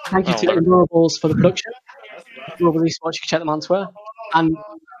 Thank you to Indorables for the production. Indorables Esports, you can check them on Twitter. And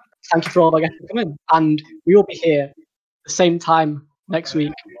thank you for all the guests for coming. And we will be here at the same time next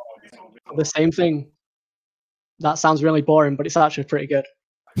week for the same thing. That sounds really boring, but it's actually pretty good.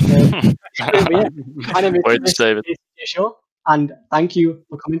 So, yeah. My name is Chris Shaw. and thank you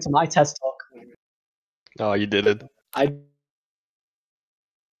for coming to my TES talk. No, you didn't. I